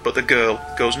pursuers, but the girl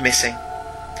goes missing.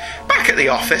 Back at the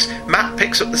office, Matt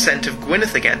picks up the scent of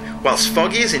Gwyneth again, whilst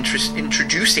Foggy is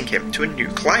introducing him to a new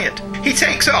client. He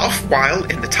takes off while,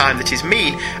 in the time that is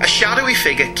mean, a shadowy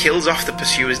figure kills off the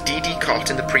pursuers DD caught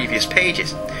in the previous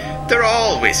pages. There are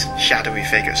always shadowy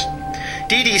figures.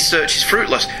 DD's search is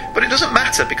fruitless, but it doesn't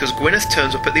matter because Gwyneth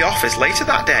turns up at the office later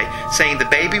that day, saying the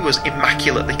baby was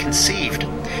immaculately conceived.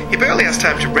 He barely has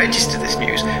time to register this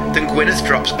news, then Gwyneth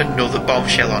drops another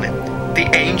bombshell on him. The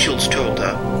angels told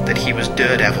her that he was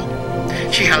Daredevil.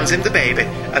 She hands him the baby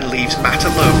and leaves Matt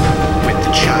alone with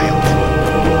the child.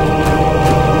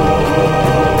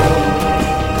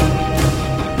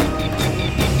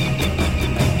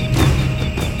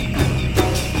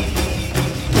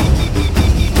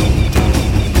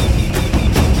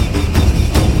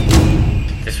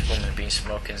 This woman's been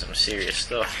smoking some serious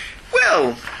stuff.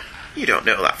 Well, you don't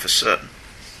know that for certain,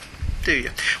 do you?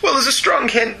 Well, there's a strong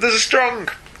hint, there's a strong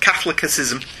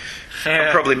Catholicism. Yeah.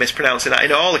 I'm probably mispronouncing that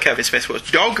in all of Kevin Smith's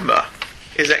works. Dogma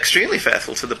is extremely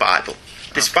faithful to the Bible,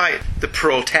 despite the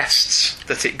protests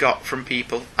that it got from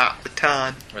people at the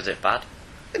time. Was it bad?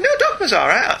 No, Dogma's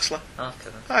alright, actually. Okay.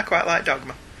 I quite like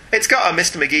Dogma. It's got a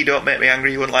Mr. McGee, don't make me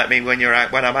angry, you wouldn't like me when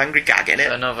I'm angry gag in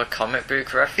it. Another comic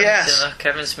book reference Yes. in a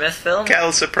Kevin Smith film.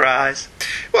 Kel surprise.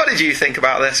 What did you think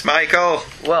about this, Michael?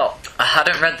 Well, I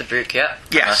hadn't read the book yet.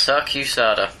 Yes. And I saw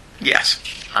Quesada, Yes.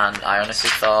 and I honestly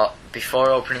thought, before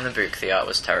opening the book, the art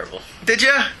was terrible. Did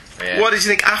you? Yeah. What did you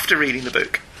think after reading the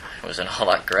book? It wasn't all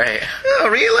that great. Oh,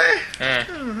 really? Yeah.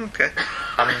 Okay.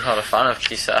 I'm not a fan of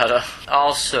Quesada.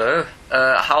 Also,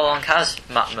 how long has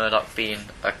Matt Murdock been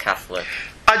a Catholic?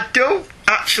 I don't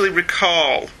actually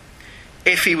recall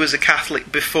if he was a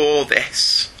Catholic before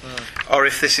this, or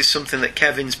if this is something that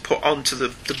Kevin's put onto the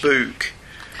book.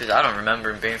 Because I don't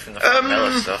remember him being from the Frank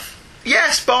Miller stuff.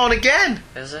 Yes, Born Again.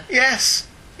 Is he? Yes.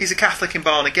 He's a Catholic in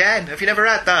Born Again. Have you never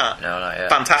read that? No, not yet.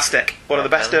 Fantastic. One of the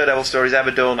best Daredevil stories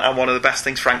ever done, and one of the best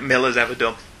things Frank Miller's ever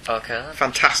done. Okay then.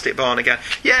 Fantastic Born Again.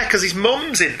 Yeah, because his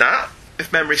mum's in that,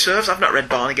 if memory serves. I've not read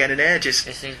Born Again in ages.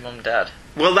 Is his mum dead?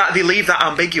 Well, they leave that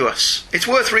ambiguous. It's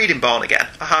worth reading Born Again.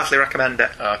 I heartily recommend it.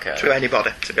 Okay. To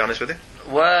anybody, to be honest with you.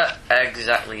 Where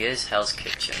exactly is Hell's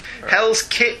Kitchen? Hell's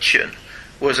Kitchen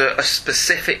was a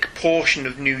specific portion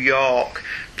of New York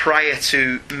prior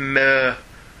to Mayor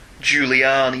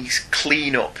Giuliani's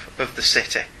clean-up of the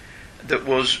city that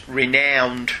was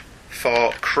renowned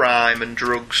for crime and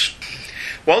drugs.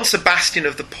 Once a bastion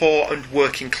of the poor and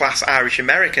working-class Irish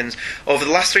Americans, over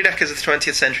the last 3 decades of the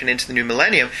 20th century and into the new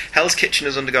millennium, Hell's Kitchen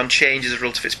has undergone change as a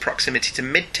result of its proximity to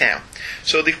Midtown.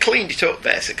 So they've cleaned it up,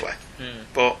 basically.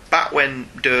 But back when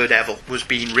Daredevil was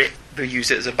being written, they used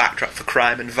it as a backdrop for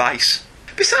crime and vice.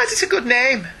 Besides, it's a good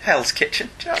name, Hell's Kitchen.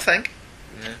 Do you not think?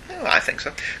 Oh, I think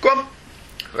so. Go on.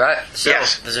 Right, so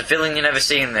Yes. there's a villain you never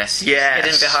see in this. Yes.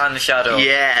 Hidden behind the shadow.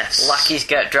 Yes. Lackeys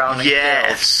get drowned and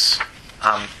Yes. killed.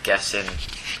 I'm guessing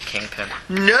Kingpin.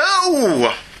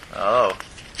 No! Oh,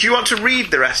 Do you want to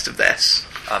read the rest of this?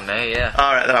 I may, yeah.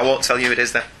 Alright, then I won't tell you who it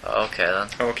is then. Okay then.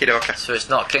 Okie dokie. So it's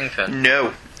not Kingpin?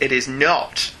 No, it is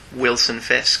not Wilson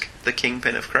Fisk, the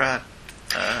Kingpin of crime.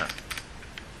 Ah.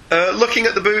 Looking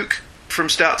at the book from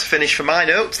start to finish for my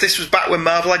notes, this was back when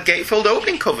Marvel had gatefold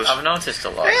opening covers. I've noticed a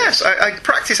lot. Yes, a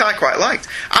practice I quite liked.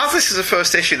 As this is a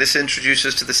first issue, this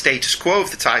introduces us to the status quo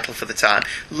of the title for the time,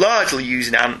 largely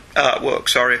using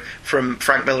artwork from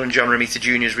Frank Miller and John Romita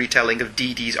Jr.'s retelling of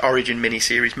Dee Dee's origin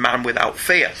miniseries Man Without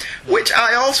Fear, which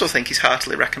I also think is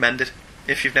heartily recommended,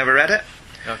 if you've never read it.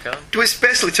 Okay. It's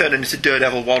basically turned into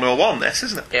Daredevil 101, this,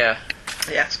 isn't it? Yeah.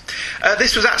 Yes.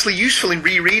 This was actually useful in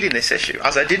rereading this issue,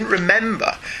 as I didn't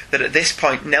remember that at this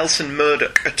point Nelson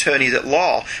Murdoch, attorneys at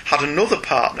law, had another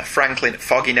partner, Franklin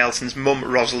Foggy Nelson's mum,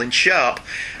 Rosalind Sharp.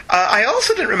 I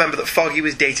also didn't remember that Foggy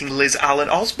was dating Liz Allen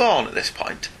Osborne at this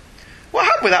point. What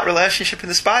happened with that relationship in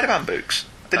the Spider-Man books?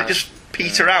 Did it just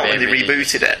peter out when they maybe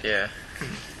rebooted it? Yeah.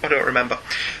 I don't remember.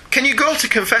 Can you go to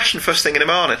confession first thing in the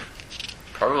morning?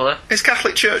 Probably. Is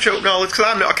Catholic Church open all? Because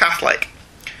I'm not a Catholic.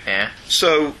 Yeah.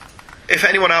 So, if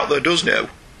anyone out there does know,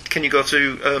 can you go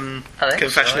to I think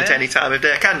confession so, yeah. at any time of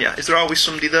day? Can you? Is there always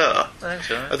somebody there? I think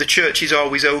so. Are the churches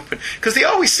always open? Because they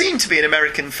always seem to be in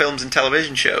American films and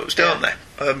television shows, don't they?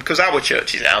 Because our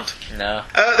churches aren't. No.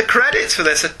 The credits for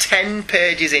this are 10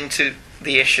 pages into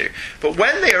the issue. But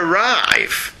when they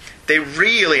arrive, they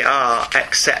really are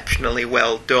exceptionally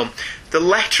well done. The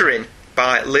lettering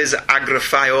by Liz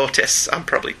Agrafiotis, I'm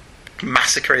probably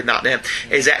massacring that name,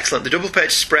 is excellent. The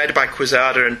double-page spread by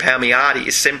Quesada and Palmieri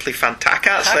is simply fantastic.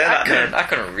 I can't say that name. I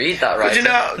couldn't read that right. Could you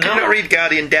not No. read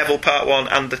Guardian Devil Part 1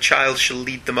 and The Child Shall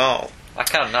Lead Them All? I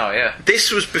can now, yeah.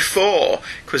 This was before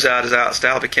Quesada's art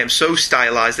style became so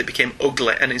stylised it became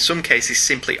ugly and in some cases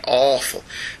simply awful.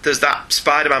 There's that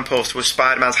Spider-Man poster where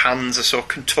Spider-Man's hands are so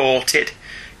contorted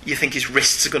you think his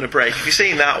wrists are going to break. Have you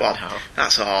seen that one? No.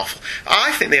 That's awful.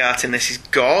 I think the art in this is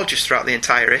gorgeous throughout the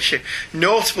entire issue.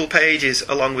 Notable pages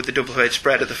along with the double page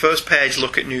spread are the first page,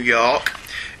 look at New York,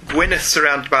 Gwyneth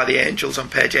surrounded by the angels on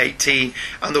page 18,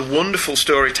 and the wonderful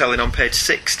storytelling on page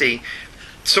 16.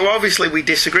 So obviously we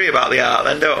disagree about the art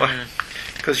then, don't we?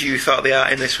 Because you thought the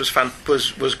art in this was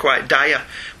quite dire.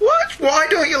 What? Why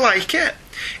don't you like it?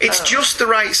 It's just the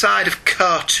right side of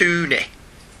cartoony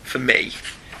for me.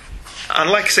 And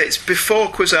like I say, it's before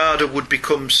Quesada would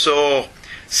become so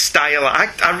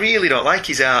stylized. I really don't like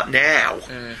his art now.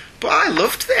 But I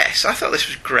loved this. I thought this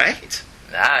was great.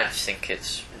 I just think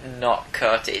it's not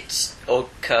cartoon. It's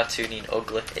cartoony and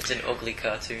ugly. It's an ugly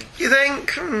cartoon. You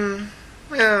think?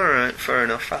 Yeah, alright, fair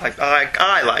enough.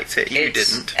 I liked it. You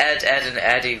It's didn't. Ed and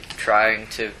Eddie trying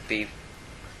to be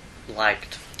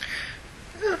liked.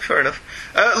 Yeah, fair enough.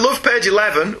 Love page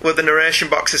 11, where the narration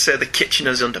boxes say the kitchen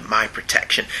is under my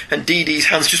protection, and Dee Dee's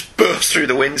hands just burst through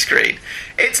the windscreen.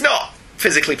 It's not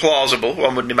physically plausible,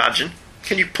 one wouldn't imagine.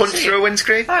 Can you punch through a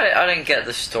windscreen? I didn't get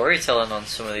the storytelling on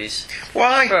some of these.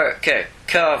 Why? Right, okay,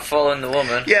 car following the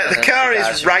woman. Yeah, the car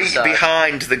is right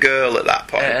behind the girl at that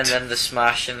point. And then the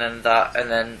smash, and then that, and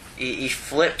then he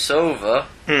flips over,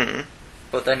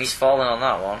 but then he's falling on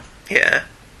that one. Yeah.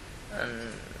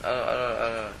 And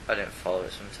I didn't follow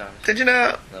it sometimes. Did you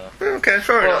not? No. Okay,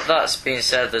 fair enough. That's being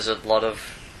said, there's a lot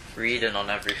of reading on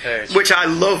every page. Which I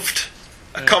loved.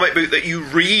 A comic book that you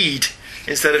read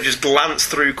instead of just glance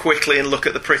through quickly and look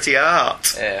at the pretty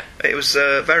art. Yeah. It was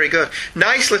very good.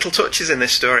 Nice little touches in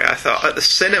this story, I thought. At the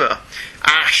cinema,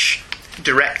 Ash,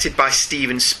 directed by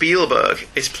Steven Spielberg,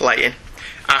 is playing.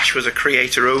 Ash was a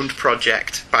creator-owned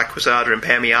project by Quesada and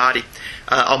Permiardi.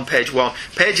 On page 1.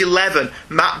 Page 11,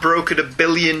 Matt brokered $1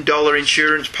 billion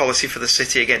insurance policy for the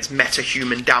city against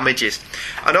metahuman damages.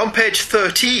 And on page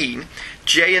 13,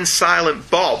 Jay and Silent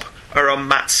Bob are on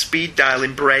Matt's speed dial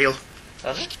in Braille.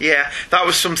 Yeah, that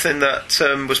was something that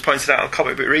was pointed out on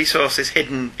Comic Book Resources,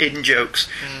 hidden jokes.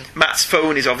 Matt's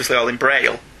phone is obviously all in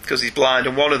Braille, because he's blind,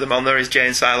 and one of them on there is Jay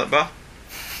and Silent Bob,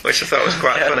 which I thought was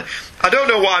quite funny. I don't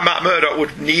know why Matt Murdock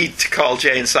would need to call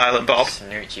Jay and Silent Bob.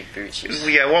 Snoochie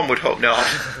boochies. Yeah, one would hope not,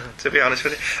 to be honest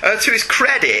with you. To his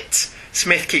credit,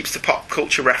 Smith keeps the pop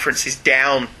culture references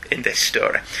down in this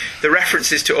story. The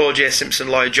references to O.J. Simpson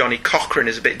lawyer Johnny Cochran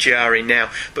is a bit jarring now,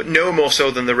 but no more so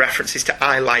than the references to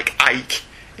I Like Ike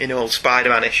in old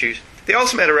Spider-Man issues. They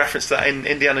also made a reference to that in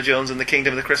Indiana Jones and the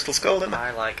Kingdom of the Crystal Skull, didn't they?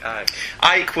 I Like Ike.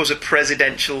 Ike was a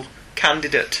presidential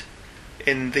candidate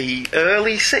in the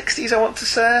early 60s, I want to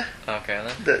say. Okay,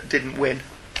 then. That didn't win,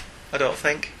 I don't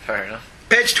think. Fair enough.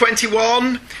 Page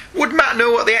 21. Would Matt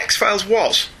know what the X-Files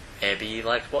was? Maybe you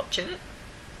liked watching it?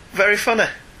 Very funny.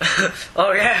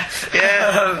 Oh, yeah.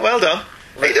 Yeah, well done.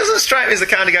 He doesn't strike me as the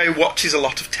kind of guy who watches a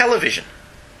lot of television,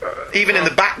 even in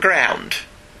the background.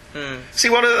 See,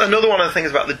 another one of the things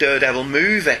about the Daredevil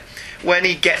movie, when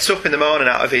he gets up in the morning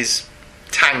out of his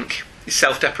tank, his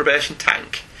self-deprivation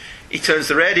tank, he turns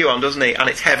the radio on, doesn't he? And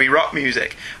it's heavy rock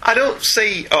music. I don't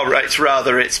see... Oh, right,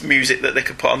 it's music that they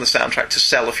could put on the soundtrack to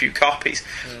sell a few copies.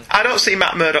 I don't see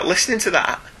Matt Murdock listening to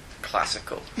that.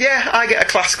 Classical. Yeah, I get a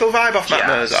classical vibe off Matt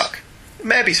Jazz. Murdock.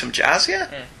 Maybe some jazz,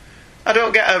 yeah. I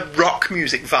don't get a rock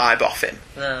music vibe off him.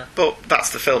 No. But that's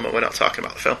the film, and we're not talking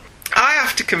about the film. I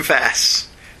have to confess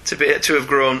to have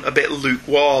grown a bit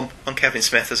lukewarm on Kevin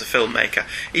Smith as a filmmaker.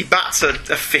 He bats a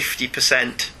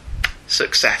 50%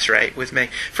 success rate with me.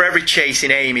 For every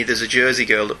Chasing Amy, there's a Jersey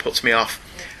Girl that puts me off.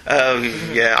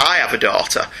 Yeah, I have a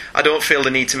daughter. I don't feel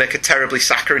the need to make a terribly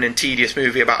saccharine and tedious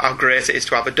movie about how great it is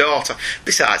to have a daughter.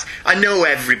 Besides, I know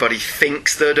everybody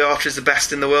thinks their daughter is the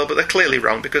best in the world, but they're clearly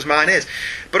wrong, because mine is.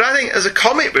 But I think as a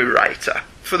comic book writer,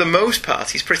 for the most part,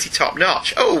 he's pretty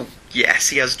top-notch. Oh, yes,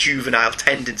 he has juvenile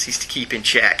tendencies to keep in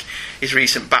check. His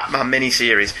recent Batman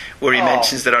miniseries, where he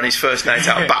mentions that on his first night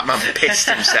out, Batman pissed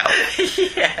himself.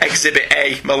 Yeah. Exhibit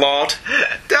A, my lord.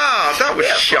 That was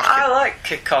shocking. I like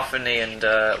Cacophony and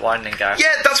Winding Guy.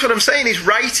 Yeah, that's what I'm saying. His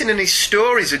writing and his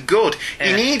stories are good.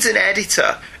 Yeah. He needs an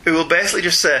editor who will basically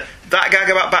just say, that gag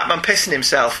about Batman pissing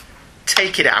himself,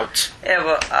 take it out. Yeah,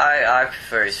 but I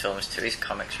prefer his films to his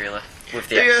comics, really. With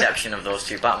the exception of those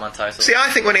two Batman titles. See, I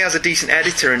think when he has a decent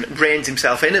editor and reins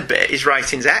himself in a bit, his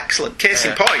writing's excellent. Case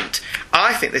in point,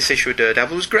 I think this issue of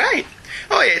Daredevil was great.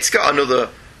 Oh yeah, it's got another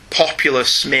popular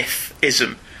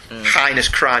Smith-ism. Heinous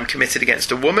crime committed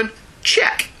against a woman.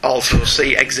 Check. Also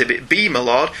see Exhibit B, my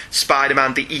lord,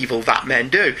 Spider-Man the Evil That Men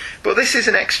Do. But this is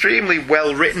an extremely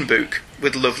well-written book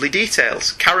with lovely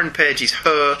details. Karen Page's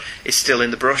hair is still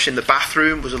in the brush in the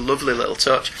bathroom, was a lovely little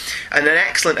touch. And an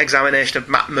excellent examination of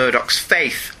Matt Murdock's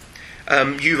faith.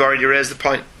 You've already raised the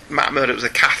point, Matt Murdock was a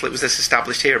Catholic. Was this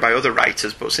established here by other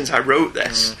writers? But since I wrote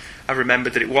this, I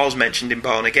remembered that it was mentioned in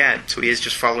Born Again, so he is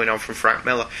just following on from Frank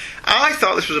Miller. I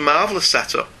thought this was a marvellous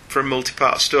setup for a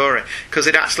multi-part story, because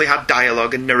it actually had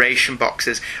dialogue and narration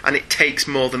boxes, and it takes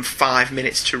more than 5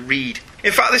 minutes to read.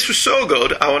 In fact, this was so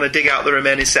good, I want to dig out the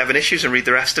remaining 7 issues and read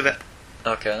the rest of it.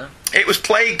 Okay. It was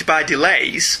plagued by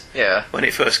delays when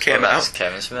it first came that's out,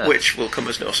 Kevin Smith. which will come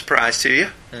as no surprise to you.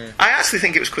 I actually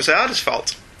think it was Quesada's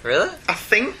fault. Really? I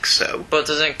think so. But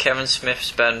doesn't Kevin Smith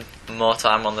spend more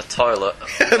time on the toilet?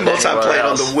 More time playing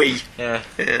on the Wii. Yeah.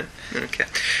 Okay.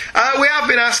 We have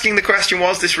been asking the question,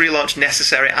 was this relaunch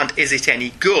necessary and is it any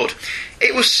good?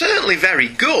 It was certainly very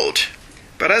good,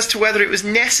 but as to whether it was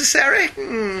necessary,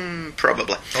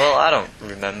 probably. Well, I don't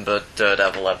remember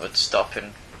Daredevil ever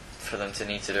stopping for them to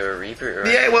need to do a reboot or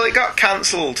anything. Well, it got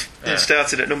cancelled and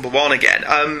started at number 1 again.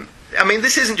 I mean,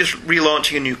 this isn't just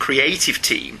relaunching a new creative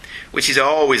team, which is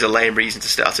always a lame reason to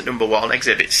start at number 1.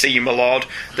 Exhibit C, my lord,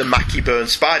 the Mackie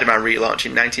Burns Spider-Man relaunch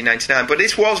in 1999. But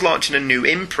this was launching a new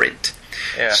imprint.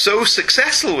 Yeah. So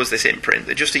successful was this imprint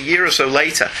that just a year or so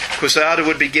later, Quesada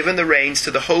would be given the reins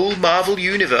to the whole Marvel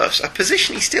Universe, a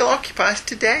position he still occupies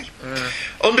today.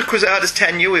 Under Quesada's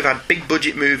tenure, we've had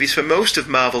big-budget movies for most of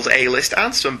Marvel's A-list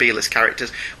and some B-list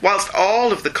characters, whilst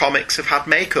all of the comics have had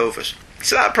makeovers.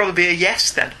 So that'd probably be a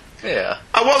yes, then. Yeah.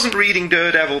 I wasn't reading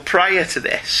Daredevil prior to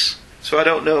this, so I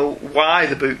don't know why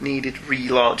the book needed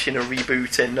relaunching or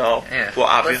rebooting or what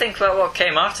have you. But think about what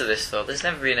came after this, though. There's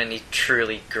never been any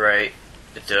truly great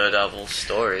Daredevil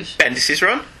stories. Bendis'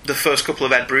 run, the first couple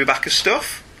of Ed Brubaker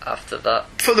stuff. After that.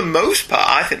 For the most part,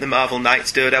 I think the Marvel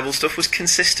Knights Daredevil stuff was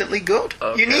consistently good.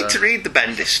 Okay, you need to read the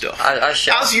Bendis stuff. I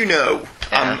shall. As you know,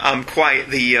 Yeah. I'm quite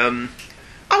the...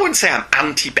 I wouldn't say I'm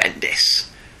anti-Bendis,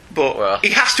 but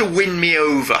he has to win me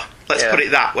over. Let's put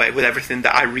it that way, with everything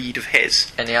that I read of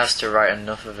his. And he has to write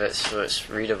enough of it so it's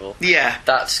readable. Yeah.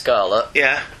 That's Scarlet.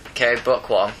 Yeah. Okay, book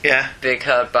one. Yeah. Big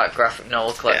hardback graphic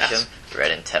novel collection. Yes.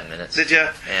 Read in 10 minutes. Did you?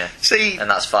 Yeah. See, and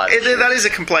that's 5 that issues. is a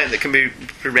complaint that can be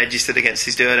registered against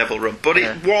his Daredevil run, but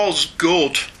it was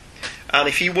good. And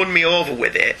if he won me over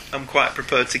with it, I'm quite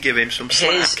prepared to give him some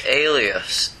slack. His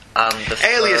Alias and the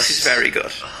Alias first is very good.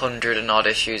 100 and odd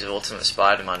issues of Ultimate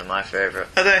Spider-Man are my favourite.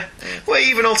 Are they? Well,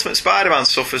 even Ultimate Spider-Man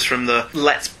suffers from the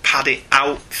let's pad it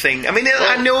out thing. I mean,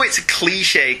 I know it's a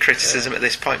cliche criticism at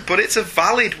this point, but it's a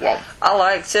valid one. I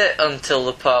liked it until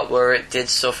the part where it did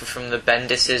suffer from the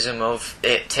Bendisism of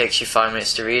it takes you 5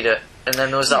 minutes to read it. And then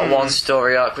there was that one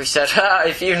story arc which said,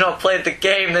 if you've not played the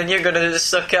game, then you're going to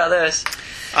suck at this.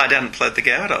 I hadn't played the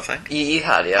game, I don't think. You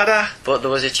had, yeah. Had I? But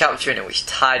there was a chapter in it which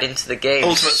tied into the game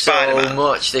Ultimate so Spider-Man.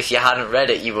 much that if you hadn't read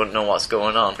it, you wouldn't know what's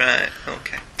going on. Right,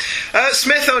 okay.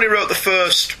 Smith only wrote the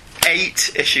first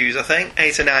 8 issues, I think.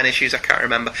 8 or 9 issues, I can't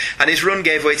remember. And his run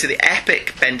gave way to the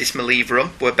epic Bendis Malieve run,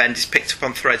 where Bendis picked up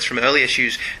on threads from early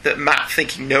issues that Matt,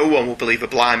 thinking no one will believe a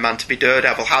blind man to be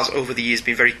Daredevil, has over the years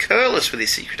been very careless with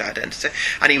his secret identity,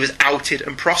 and he was outed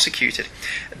and prosecuted.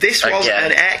 This was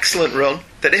an excellent run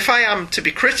that, if I am to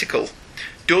be critical,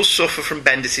 does suffer from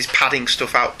Bendis' padding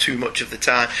stuff out too much of the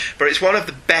time, but it's one of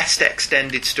the best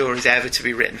extended stories ever to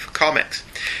be written for comics.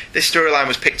 This storyline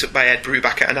was picked up by Ed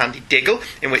Brubaker and Andy Diggle,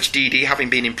 in which DD, having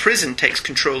been in prison, takes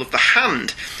control of the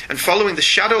Hand, and following the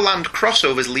Shadowland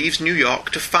crossovers, leaves New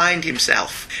York to find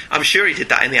himself. I'm sure he did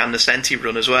that in the Anacenti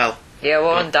run as well. Yeah,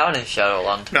 what went down in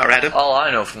Shadowland? Not read him. All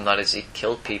I know from that is he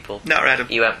killed people. Not read him.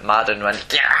 He went mad and went,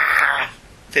 yeah!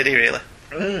 Did he really?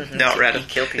 Not read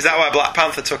him. Is that why Black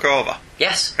Panther took over?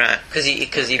 Yes. Right. Because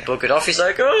he buggered off. He's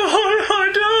like, oh,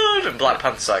 hi, Dad! And Black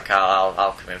Panther's like,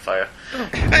 I'll come in for you.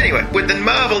 Anyway, with the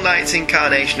Marvel Knights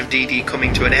incarnation of DD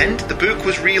coming to an end, the book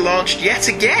was relaunched yet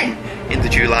again in the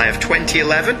July of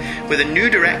 2011 with a new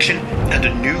direction and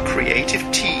a new creative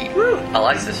team. Woo. I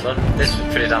like this one. This was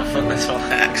pretty damn fun, this one.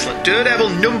 Excellent. Daredevil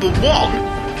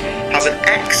 #1 has an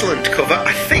excellent cover,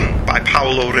 I think, by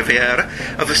Paolo Rivera,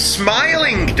 of a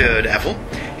smiling Daredevil,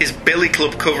 his billy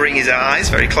club covering his eyes,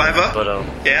 very clever. But,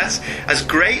 yes, has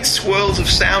great swirls of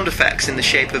sound effects in the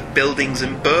shape of buildings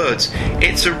and birds.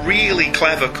 It's a really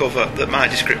clever cover that my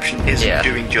description isn't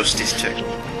doing justice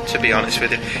to be honest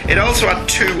with you. It also had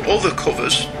 2 other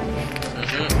covers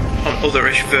on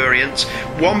otherish variants,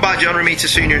 one by John Romita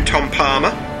Sr. and Tom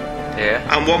Palmer,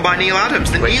 and one by Neil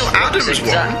Adams. The Neil Adams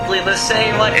exactly one the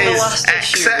same like the is last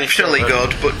issue exceptionally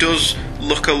good, but does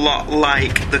look a lot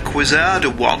like the Quesada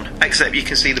one, except you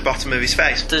can see the bottom of his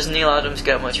face. Does Neil Adams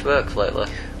get much work lately?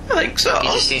 I think so. He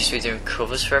just seems to be doing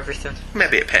covers for everything.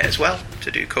 Maybe it pays well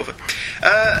to do cover.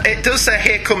 It does say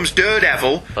Here Comes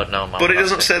Daredevil, but it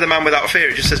doesn't say The Man Without Fear,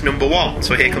 it just says #1.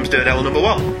 So Here Comes Daredevil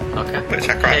 #1. Okay. Which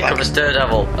I quite Here like. comes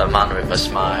Daredevil, a man with a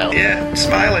smile. Yeah,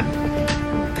 smiling.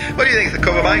 What do you think of the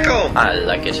cover, Michael? I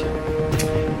like it.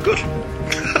 Good.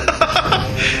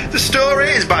 The story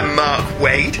is by Mark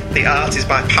Waid, the art is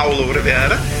by Paolo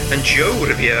Rivera and Joe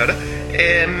Rivera.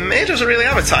 It doesn't really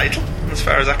have a title, as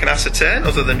far as I can ascertain,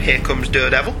 other than Here Comes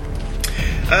Daredevil.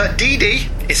 DD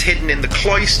is hidden in the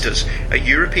Cloisters, a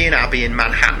European abbey in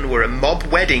Manhattan where a mob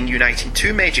wedding uniting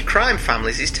 2 major crime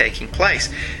families is taking place.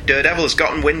 Daredevil has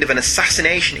gotten wind of an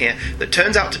assassination here that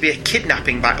turns out to be a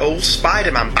kidnapping by old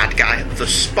Spider-Man bad guy, The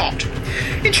Spot.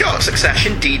 In short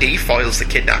succession, DD foils the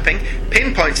kidnapping,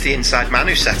 pinpoints the inside man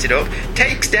who set it up,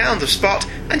 takes down The Spot,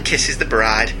 and kisses the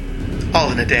bride.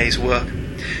 All in a day's work.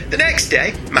 The next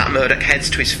day, Matt Murdock heads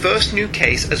to his first new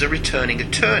case as a returning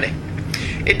attorney.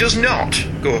 It does not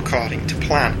go according to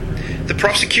plan. The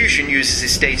prosecution uses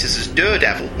his status as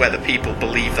Daredevil, whether people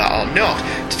believe that or not,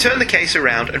 to turn the case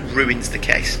around and ruins the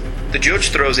case. The judge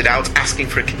throws it out, asking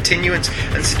for a continuance,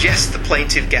 and suggests the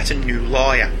plaintiff get a new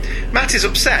lawyer. Matt is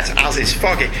upset, as is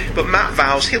Foggy, but Matt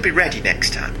vows he'll be ready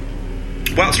next time.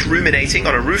 Whilst ruminating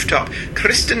on a rooftop,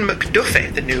 Kristen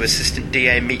McDuffie, the new assistant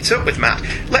DA, meets up with Matt,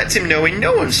 lets him know in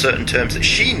no uncertain terms that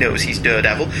she knows he's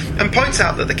Daredevil, and points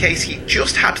out that the case he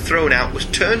just had thrown out was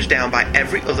turned down by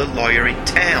every other lawyer in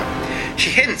town. She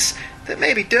hints that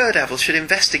maybe Daredevil should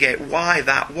investigate why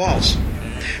that was.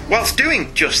 Whilst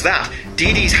doing just that,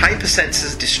 Dee Dee's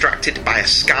hypersenses are distracted by a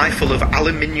sky full of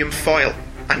aluminium foil,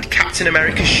 and Captain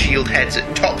America's shield heads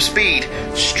at top speed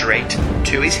straight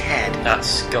to his head.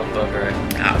 That's scumbuggery.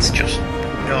 That's just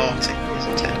naughty,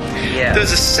 isn't it? Yeah.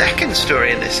 There's a second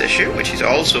story in this issue, which is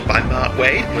also by Mark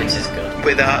Waid, Which is good.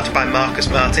 with art by Marcus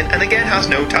Martin, and again has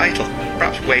no title.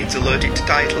 Perhaps Wade's allergic to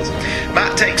titles.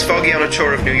 Matt takes Foggy on a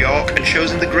tour of New York and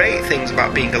shows him the great things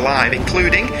about being alive,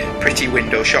 including pretty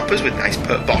window shoppers with nice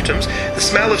pert bottoms, the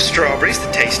smell of strawberries,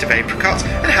 the taste of apricots,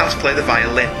 and how to play the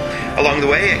violin. Along the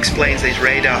way, he explains his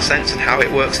radar sense and how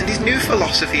it works and his new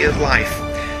philosophy of life.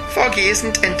 Foggy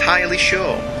isn't entirely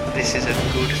sure this is a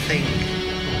good thing.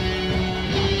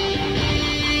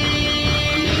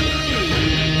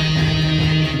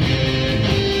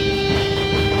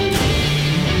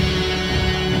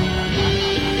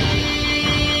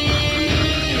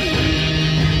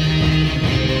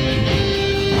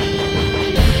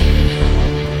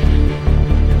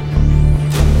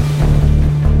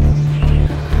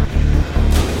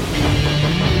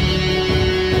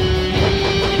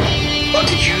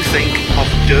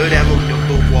 Daredevil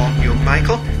 #1, young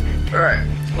Michael. Right.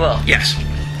 Well, Yes.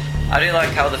 I do like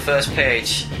how the first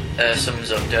page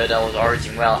sums up Daredevil's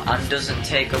origin well and doesn't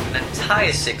take up an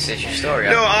entire 6-issue story.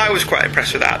 No, I was quite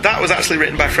impressed with that. That was actually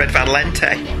written by Fred Van Lente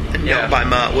and Yeah. not by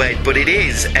Mark Waid, but it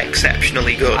is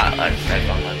exceptionally good. I like Fred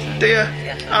Van Lente. Do you?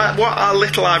 Yeah. What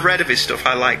little I've read of his stuff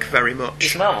I like very much.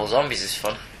 His Marvel Zombies is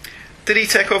fun. Did he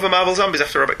take over Marvel Zombies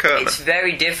after Robert Kirkman? It's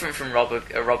very different from Robert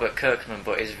Kirkman,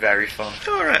 but it's very fun.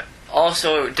 Alright.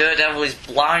 Also, Daredevil is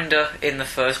blinder in the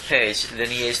first page than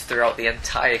he is throughout the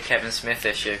entire Kevin Smith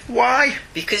issue. Why?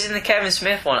 Because in the Kevin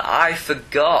Smith one, I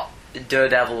forgot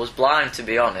Daredevil was blind, to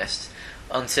be honest,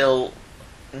 until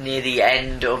near the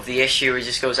end of the issue. He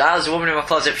just goes, there's a woman in my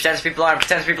closet, pretend to be blind.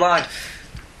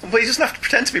 Well, he doesn't have to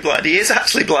pretend to be blind. He is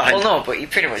actually blind. Well, no, but he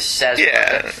pretty much says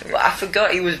Yeah. it. I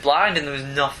forgot he was blind and there was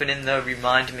nothing in there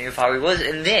reminding me of how he was.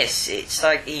 In this, it's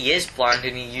like he is blind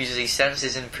and he uses his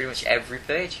senses in pretty much every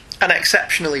page. And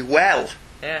exceptionally well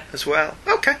Yeah. as well.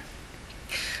 Okay.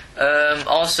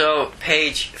 Also,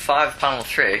 page 5, panel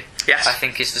 3, Yes. I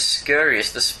think is the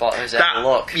scariest the Spot has ever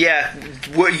looked. Yeah,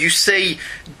 where you see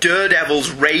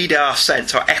Daredevil's radar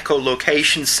sense or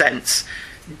echolocation sense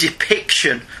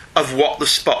depiction of what the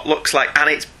Spot looks like, and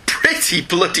it's pretty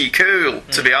bloody cool,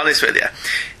 to be honest with you.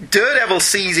 Daredevil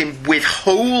sees him with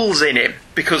holes in him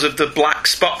because of the black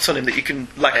spots on him that you can,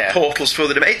 portals through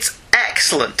them. It's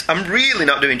excellent. I'm really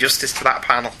not doing justice to that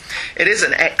panel. It is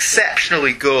an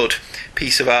exceptionally good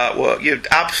piece of artwork. You're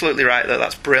absolutely right there.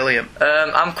 That's brilliant.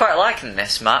 I'm quite liking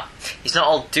this, Matt. He's not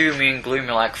all doomy and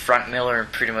gloomy like Frank Miller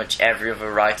and pretty much every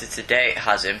other writer to date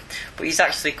has him, but he's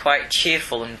actually quite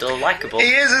cheerful and likeable.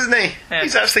 He is, isn't he? Yeah.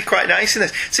 He's actually quite nice in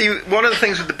this. See, one of the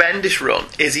things with the Bendis run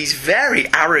is he's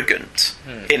very arrogant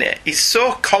in it. He's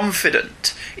so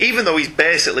confident, even though he's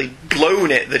basically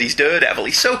blown it that he's Daredevil,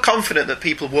 he's so confident that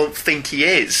people won't think he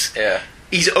is. Yeah.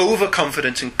 He's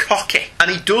overconfident and cocky,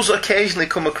 and he does occasionally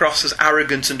come across as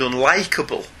arrogant and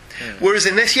unlikable. Whereas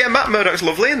in this, Matt Murdock's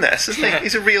lovely in this, isn't he?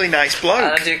 He's a really nice bloke.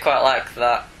 And I do quite like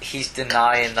that he's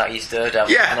denying that he's Daredevil,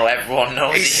 Yeah. even though everyone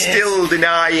knows He's he is. still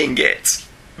denying it,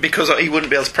 because he wouldn't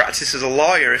be able to practice as a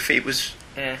lawyer if he was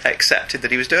accepted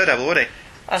that he was Daredevil, would he?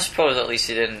 I suppose at least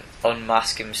he didn't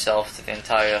unmask himself to the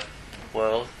entire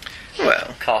world.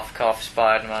 Well, Cough, cough,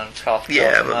 Spider-Man, cough,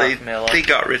 yeah, cough, but Mark Miller. they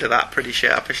got rid of that pretty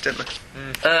sharpish, didn't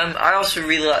they? I also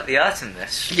really like the art in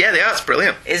this. Yeah, the art's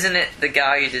brilliant. Isn't it the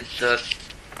guy who did the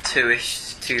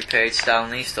two-page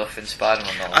Stan Lee stuff in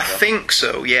Spider-Man? I think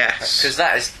so, yes. Because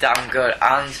that is damn good,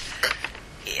 and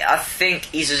I think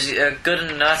he's as good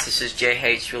an artist as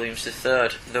J.H. Williams III.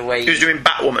 The way He was doing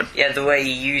Batwoman. Yeah, the way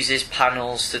he uses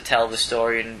panels to tell the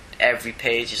story, and every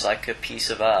page is like a piece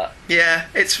of art. Yeah,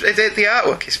 the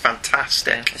artwork is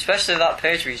fantastic. Especially that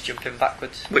page where he's jumping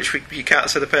backwards. Which you can't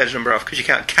say the page number of because you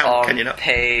can't count, can you not?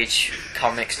 Page,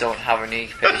 comics don't have any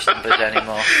page numbers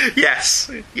anymore. Yes,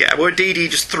 yeah, where Dee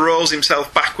just throws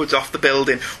himself backwards off the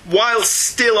building while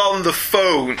still on the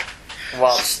phone.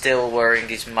 While still wearing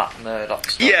his Matt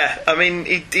Murdock stuff. Yeah, I mean,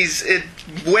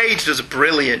 Wade does a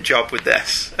brilliant job with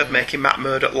this, of making Matt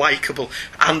Murdock likeable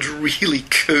and really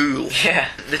cool. Yeah,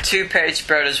 the 2-page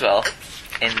spread as well,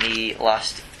 in the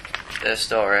last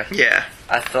story, Yeah.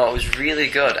 I thought was really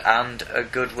good, and a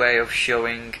good way of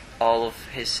showing all of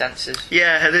his senses.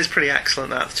 Yeah, it is pretty excellent,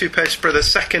 that. The 2-page spread, the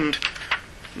second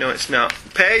No, it's not.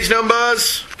 Page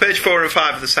numbers! Page 4 and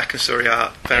 5 of the second story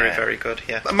art. Very good,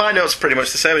 yeah. My notes are pretty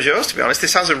much the same as yours, to be honest.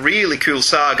 This has a really cool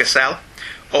saga cell.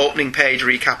 Opening page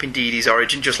recapping Dee Dee's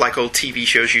origin, just like old TV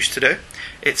shows used to do.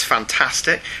 It's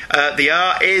fantastic. The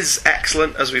art is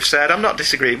excellent, as we've said. I'm not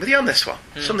disagreeing with you on this one.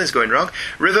 Something's going wrong.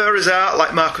 Rivera's art,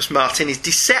 like Marcus Martin, is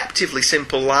deceptively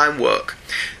simple line work.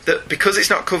 That because it's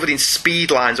not covered in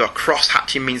speed lines or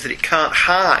cross-hatching means that it can't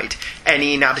hide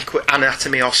any inadequate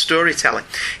anatomy or storytelling.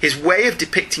 His way of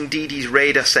depicting Dee Dee's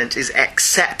raid ascent is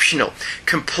exceptional,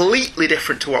 completely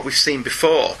different to what we've seen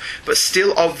before, but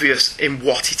still obvious in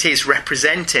what it is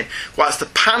representing, whilst the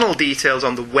panel details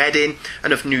on the wedding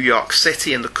and of New York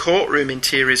City and the courtroom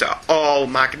interiors are all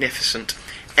magnificent.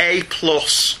 A+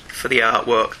 for the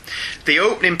artwork. The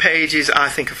opening pages, I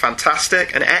think, are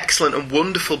fantastic, an excellent and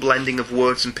wonderful blending of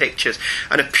words and pictures,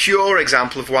 and a pure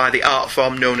example of why the art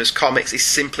form known as comics is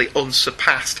simply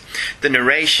unsurpassed. The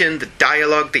narration, the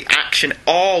dialogue, the action,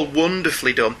 all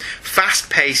wonderfully done,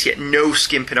 fast-paced yet no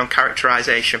skimping on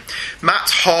characterisation.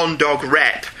 Matt's horn dog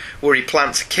rep, where he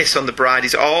plants a kiss on the bride,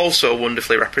 is also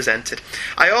wonderfully represented.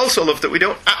 I also love that we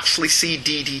don't actually see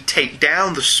Dee Dee take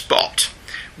down the Spot.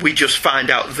 We just find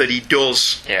out that he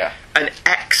does. Yeah. An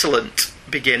excellent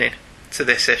beginning to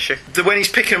this issue. When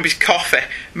he's picking up his coffee,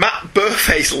 Matt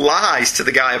Burface lies to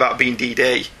the guy about being Dee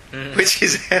Dee, which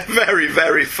is very,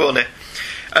 very funny.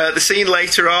 The scene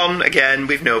later on, again,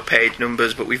 we've no page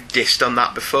numbers, but we've dissed on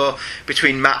that before,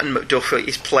 between Matt and McDuffie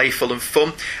is playful and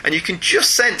fun, and you can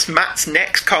just sense Matt's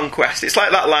next conquest. It's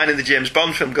like that line in the James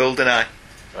Bond film GoldenEye.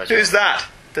 Who's that?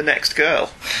 The next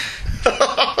girl.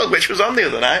 Which was on the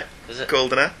other night. Was it?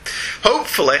 GoldenEye.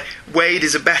 Hopefully, Wade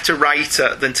is a better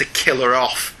writer than to kill her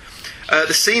off.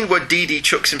 The scene where Dee Dee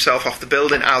chucks himself off the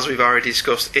building, as we've already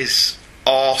discussed, is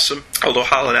awesome. Although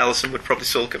Harlan Ellison would probably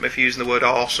sulk at me for using the word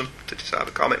awesome to describe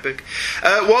a comic book.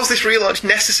 Was this relaunch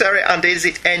necessary, and is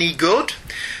it any good?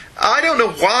 I don't know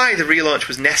why the relaunch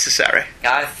was necessary.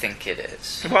 I think it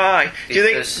is. Why? Do you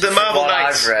think the Marvel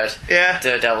Knights... I've read, yeah.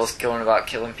 Daredevil's going about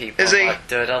killing people. Is he? Like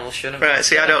Daredevil shouldn't. Right,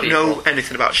 see, I don't know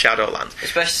anything about Shadowlands.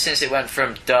 Especially since it went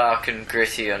from dark and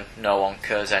gritty and no one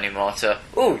cares anymore to,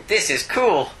 ooh, this is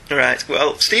cool. Right,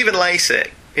 well, Stephen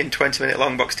Lacey in 20 Minute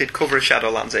Long Box did cover a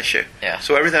Shadowlands issue. Yeah.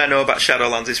 So everything I know about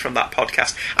Shadowlands is from that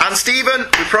podcast. And Stephen,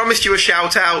 we promised you a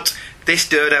shout out. This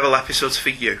Daredevil episode's for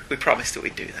you. We promised that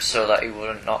we'd do that. So that he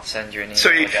wouldn't not send you an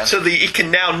email again. So that he can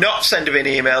now not send me an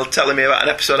email telling me about an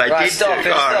episode I did stop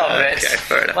do. It, stop it. Okay,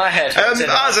 fair enough. My head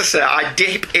as I say, I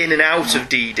dip in and out of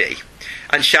DD.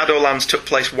 And Shadowlands took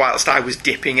place whilst I was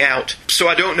dipping out. So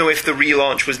I don't know if the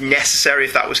relaunch was necessary,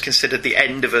 if that was considered the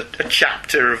end of a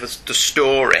chapter of the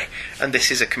story, and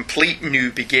this is a complete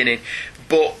new beginning.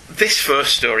 But this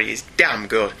first story is damn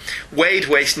good. Wade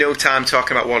wastes no time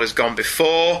talking about what has gone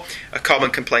before, a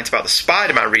common complaint about the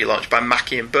Spider-Man relaunch by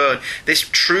Mackie and Byrne. This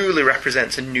truly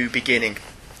represents a new beginning.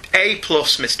 A+,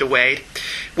 Mr. Wade.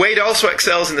 Wade also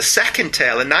excels in the second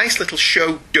tale, a nice little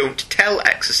show don't tell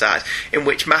exercise in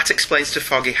which Matt explains to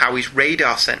Foggy how his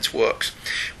radar sense works.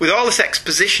 With all this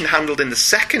exposition handled in the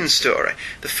second story,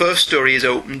 the first story is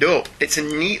opened up. It's a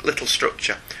neat little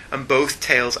structure, and both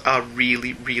tales are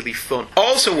really, really fun.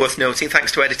 Also worth noting,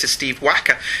 thanks to editor Steve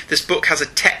Wacker, this book has a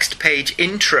text page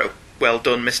intro. Well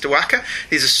done, Mr. Wacker.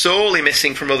 These are sorely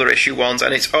missing from other issue ones,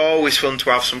 and it's always fun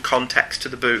to have some context to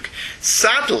the book.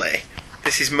 Sadly,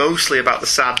 this is mostly about the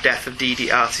sad death of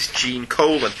DD artist Gene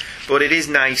Colan, but it is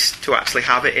nice to actually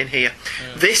have it in here.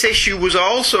 This issue was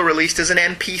also released as an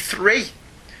MP3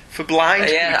 for blind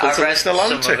people to listen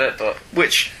along to,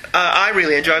 which I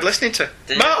really enjoyed listening to.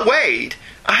 Mark Wade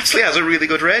actually has a really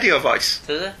good radio voice.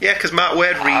 Does it? Yeah, because Mark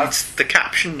Wade reads the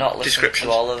caption descriptions.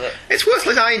 To all of it. It's worth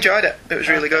listening. I enjoyed it. It was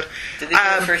really good. Did they do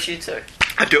it for issue 2?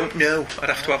 I don't know. I'd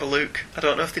have to have a look. I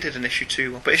don't know if they did an issue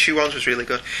 2 one, but issue 1 was really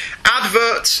good.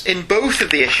 Adverts in both of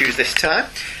the issues this time.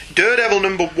 Daredevil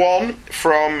number 1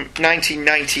 from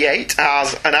 1998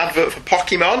 as an advert for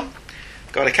Pokemon.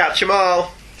 Got to catch 'em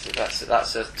all. So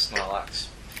that's a Snorlax.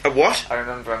 A what? I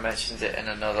remember I mentioned it in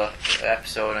another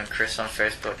episode, and Chris on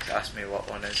Facebook asked me what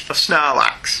one is. A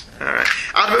Snorlax. Alright.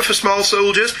 Advert for Small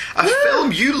Soldiers, a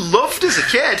film you loved as a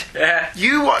kid. Yeah.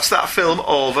 You watched that film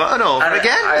over and over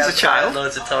again as a child.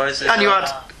 Loads of toys. And you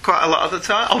had quite a lot of the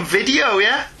time. On video,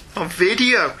 yeah? On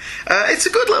video. It's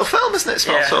a good little film, isn't it,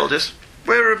 Small Soldiers?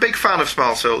 We're a big fan of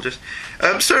Small Soldiers.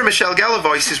 Sarah Michelle Gellar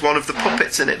voices one of the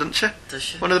puppets in it, doesn't she? Does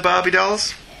she? One of the Barbie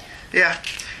dolls. Yeah.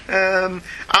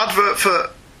 Advert for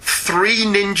Three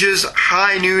Ninjas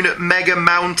High Noon at Mega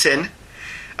Mountain,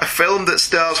 a film that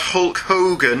stars Hulk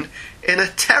Hogan in a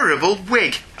terrible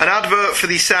wig. An advert for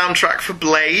the soundtrack for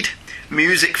Blade,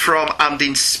 music from and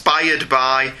inspired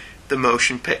by the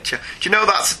motion picture. Do you know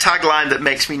that's a tagline that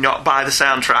makes me not buy the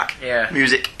soundtrack? Yeah.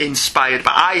 Music inspired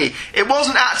by, i.e., it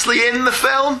wasn't actually in the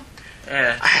film.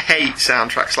 Yeah. I hate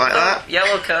soundtracks like that.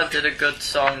 Yellow Card did a good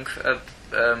song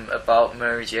about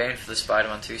Mary Jane for the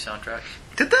Spider-Man 2 soundtrack.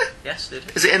 Did they? Yes, they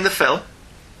did. Is it in the film?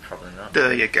 Probably not.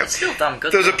 There you go. It's still damn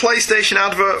good. There's a though. PlayStation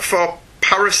advert for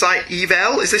Parasite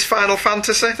Evil. Is this Final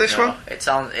Fantasy, this one? It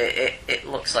sounds. It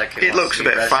looks like It wants looks to a be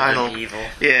bit Resident final. Evil.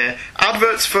 Yeah.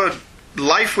 Adverts for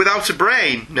Life Without a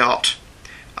Brain. Not.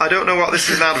 I don't know what this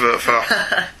is an advert for.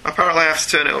 Apparently I have to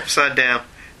turn it upside down.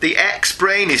 The X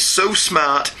brain is so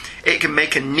smart it can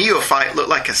make a neophyte look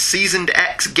like a seasoned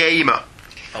ex-gamer.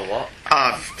 Oh, what?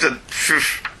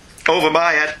 Over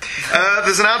my head.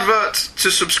 There's an advert to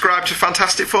subscribe to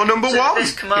Fantastic Four number So 1.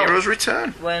 this come out Heroes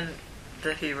Return. When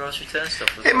the Heroes Return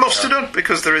stuff was It must have done,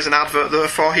 because there is an advert there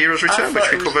for Heroes Return,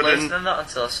 which we covered later in than that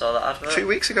until I saw that advert. 2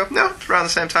 weeks ago. No, around the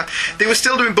same time. They were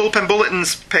still doing Bullpen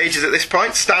Bulletins pages at this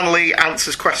point. Stan Lee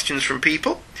answers questions from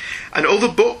people. And other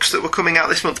books that were coming out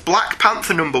this month: Black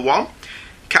Panther number 1,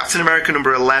 Captain America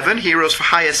number 11, Heroes for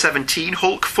Hire 17,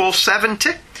 Hulk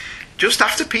 470, just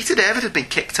after Peter David had been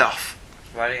kicked off.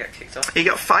 Why did he get kicked off? He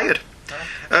got fired.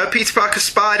 Peter Parker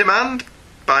Spider-Man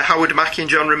by Howard Mackie and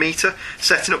John Romita,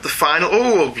 setting up the final.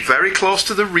 Oh, very close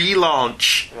to the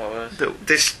relaunch. What was?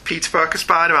 This Peter Parker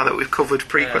Spider-Man that we've covered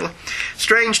frequently. Yeah.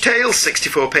 Strange Tales,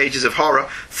 64 pages of horror.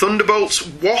 Thunderbolts,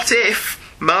 What If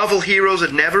Marvel heroes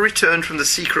had never returned from the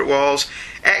Secret Wars.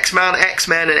 X-Man,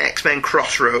 X-Men, and X-Men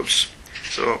Crossroads.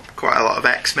 So, quite a lot of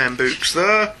X-Men books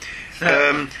there.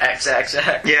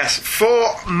 XXX. Yes,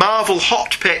 4 Marvel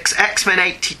hot picks: X-Men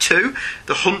 82,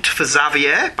 The Hunt for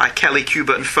Xavier by Kelly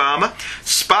Kubert and Farmer,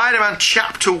 Spider-Man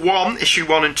Chapter 1, Issue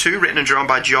 1 and 2, written and drawn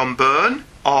by John Byrne.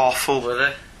 Awful, Were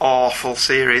they? awful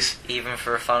series. Even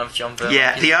for a fan of John Byrne.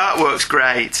 Yeah, the artwork's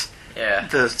great. Yeah.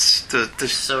 The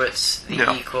So it's the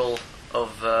No. equal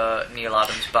of Neil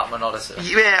Adams' Batman Odyssey.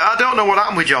 Yeah, I don't know what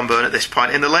happened with John Byrne at this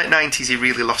point. In the late 90s, he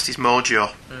really lost his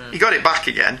mojo. He got it back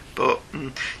again, but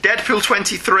Deadpool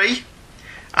 23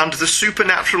 and The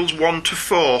Supernaturals 1 to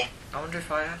 4. I wonder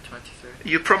if I have 23.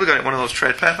 You've probably got it in one of those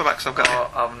trade paperbacks I've got. Oh,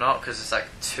 I'm not, because it's like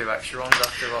 2 extra ones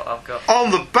after what I've got.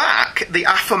 On the back, the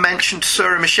aforementioned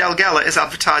Sarah Michelle Gellar is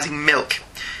advertising milk,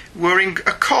 wearing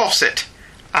a corset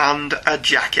and a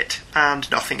jacket,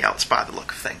 and nothing else by the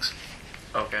look of things.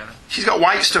 Okay then. She's got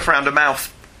white stuff around her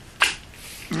mouth.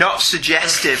 Not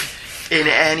suggestive in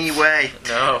any way.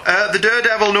 No. The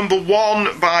Daredevil number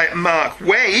 1 by Mark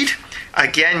Waid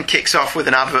again kicks off with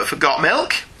an advert for Got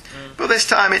Milk, but this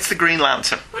time it's the Green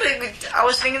Lantern. I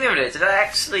was thinking the other day, did I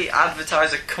actually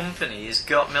advertise a company? Is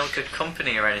Got Milk a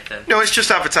company or anything? No, it's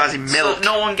just advertising milk. So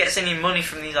no one gets any money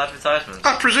from these advertisements?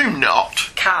 I presume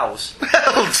not. Cows.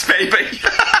 Well, maybe.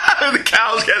 The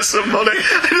cows get some money.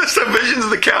 I just have visions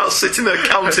of the cows sitting there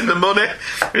counting the money.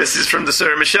 This is from the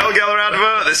Sarah Michelle Gellar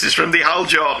advert. This is from the Hal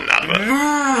Jordan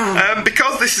advert.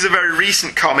 Because this is a very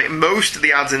recent comic, most of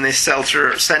the ads in this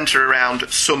centre around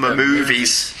summer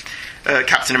movies.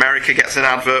 Captain America gets an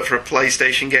advert for a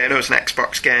PlayStation game. No, it's an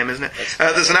Xbox game, isn't it?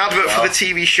 There's an advert for the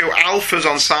TV show Alphas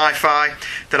on Sci-Fi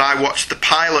that I watched the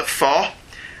pilot for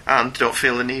and don't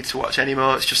feel the need to watch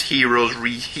anymore. It's just Heroes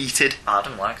reheated.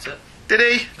 Adam liked it. Did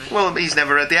he? Well, he's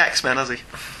never read the X-Men, has he?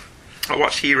 I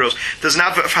watched Heroes. There's an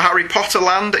advert for Harry Potter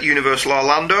Land at Universal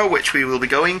Orlando, which we will be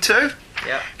going to.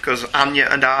 Yeah. Because Anya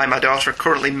and I, my daughter, are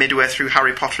currently midway through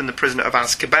Harry Potter and the Prisoner of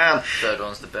Azkaban. Third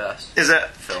one's the best. Is it?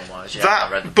 Film-wise, yeah.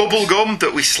 I read That the bubble gum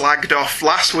that we slagged off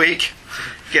last week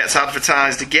gets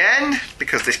advertised again,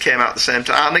 because this came out at the same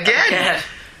time. And again.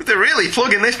 They're really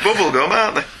plugging this bubble gum,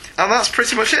 aren't they? And that's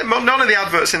pretty much it. None of the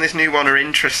adverts in this new one are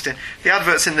interesting. The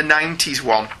adverts in the 90s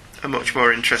one are much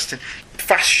more interesting.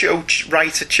 Fast show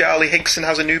writer Charlie Higson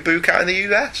has a new book out in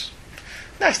the US.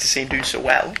 Nice to see him doing so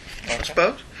well, I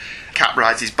suppose. Cap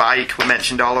rides his bike. We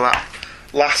mentioned all of that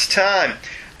last time.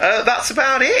 That's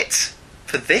about it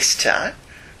for this time.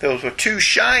 Those were 2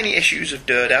 shiny issues of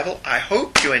Daredevil. I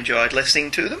hope you enjoyed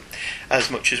listening to them as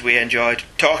much as we enjoyed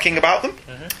talking about them.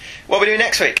 What are we doing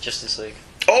next week? Justice League.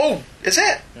 Oh, is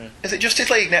it? Is it Justice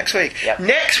League next week? Yep.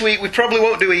 Next week we probably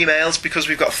won't do emails because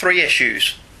we've got 3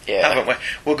 issues. Yeah. Haven't we?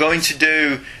 We're going to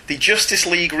do the Justice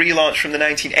League relaunch from the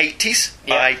 1980s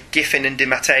by Giffen and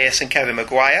DeMatteis and Kevin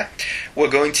Maguire. We're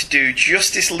going to do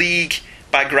Justice League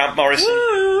by Grant Morrison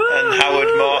and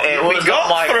Howard Morton. We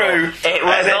got through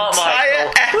an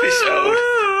entire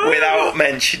episode without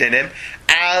mentioning him.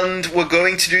 And we're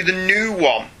going to do the new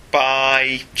one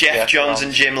by Jeff Johns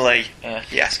and Jim Lee.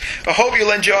 Yes. I hope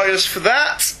you'll enjoy us for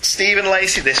that. Stephen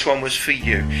Lacey, this one was for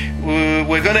you.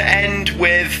 We're going to end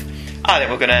with... I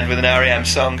think we're going to end with an REM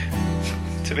song,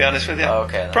 to be honest with you.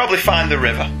 Okay. Probably Find the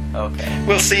River. Okay.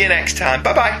 We'll see you next time.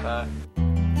 Bye-bye. Bye.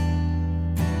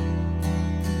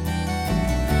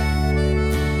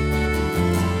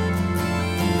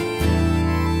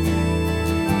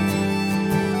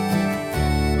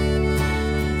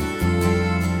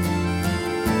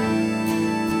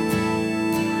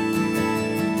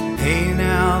 Hey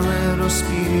now, little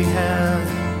speedy head,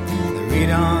 the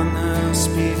read on the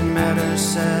speedometer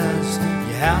says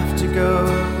you have to go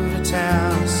to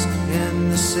task in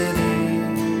the city,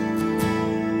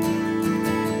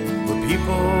 where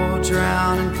people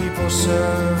drown and people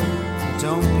serve.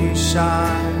 Don't be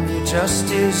shy, you just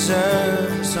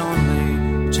deserve. It's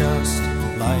only just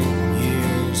light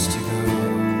years to go.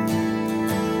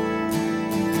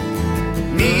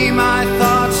 Me, my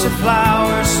thoughts are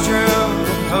flowers strewn,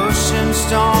 ocean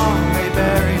storm may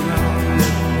bury me.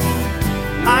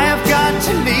 I have got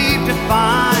to leave to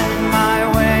find my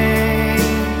way.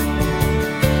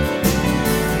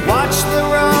 Watch the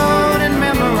road and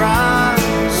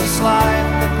memorize this life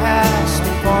that passed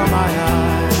before my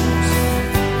eyes.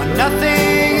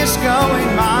 Nothing is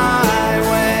going my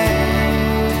way.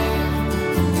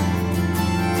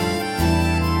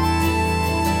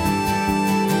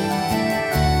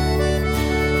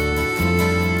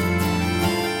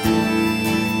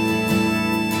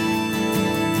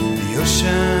 The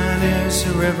ocean is a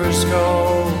river's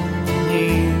goal.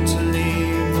 Need to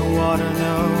leave, the water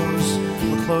knows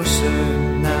we're closer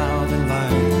now than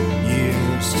light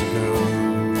years to go.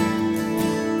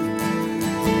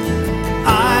 I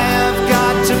have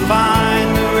got to find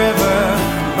the river,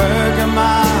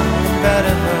 Bergamot,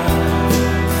 Bedford,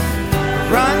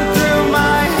 run through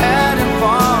my head and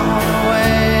fall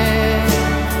away.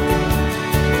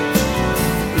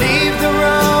 Leave the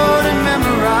road and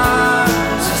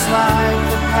memorize this life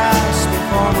that passed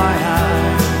before my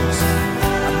eyes.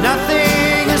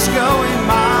 Nothing is going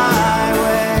my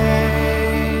way.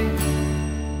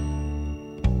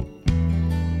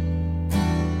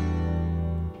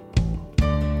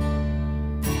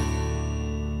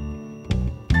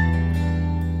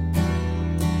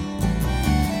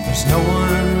 There's no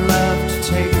one left to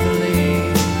take the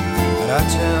lead, but I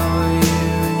tell you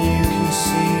and you can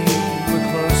see we're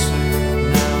closer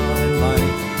now than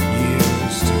light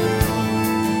years to go.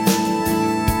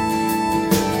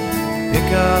 Pick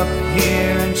up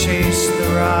here and chase the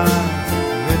ride,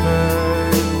 the river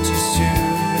to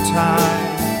soothe the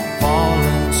tide, fall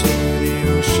into the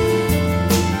ocean.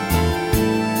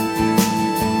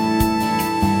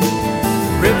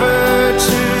 The river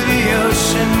to the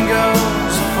ocean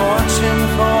goes, a fortune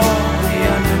for the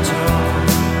undertow.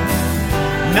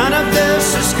 None of this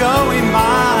is going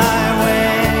my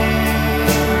way.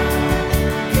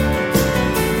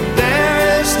 There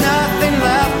is nothing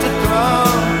left to throw,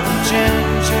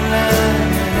 ginger,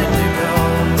 lemon, and indigo,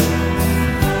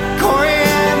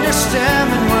 coriander, stem,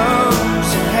 and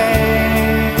rose of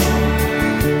hay.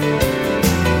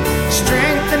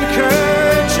 Strength and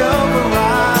courage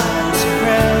overrides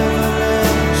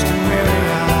privileged and weary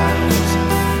eyes.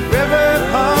 River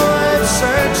poets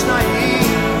search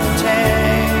naivete.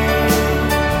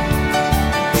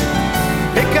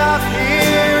 Pick up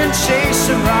here and chase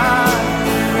a ride,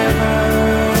 the river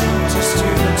just to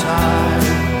the tide.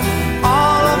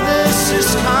 All of this is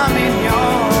coming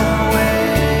your way.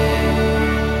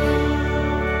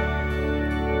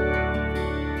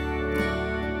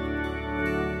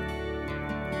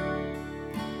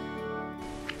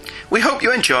 We hope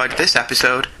you enjoyed this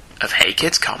episode of Hey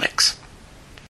Kids Comics.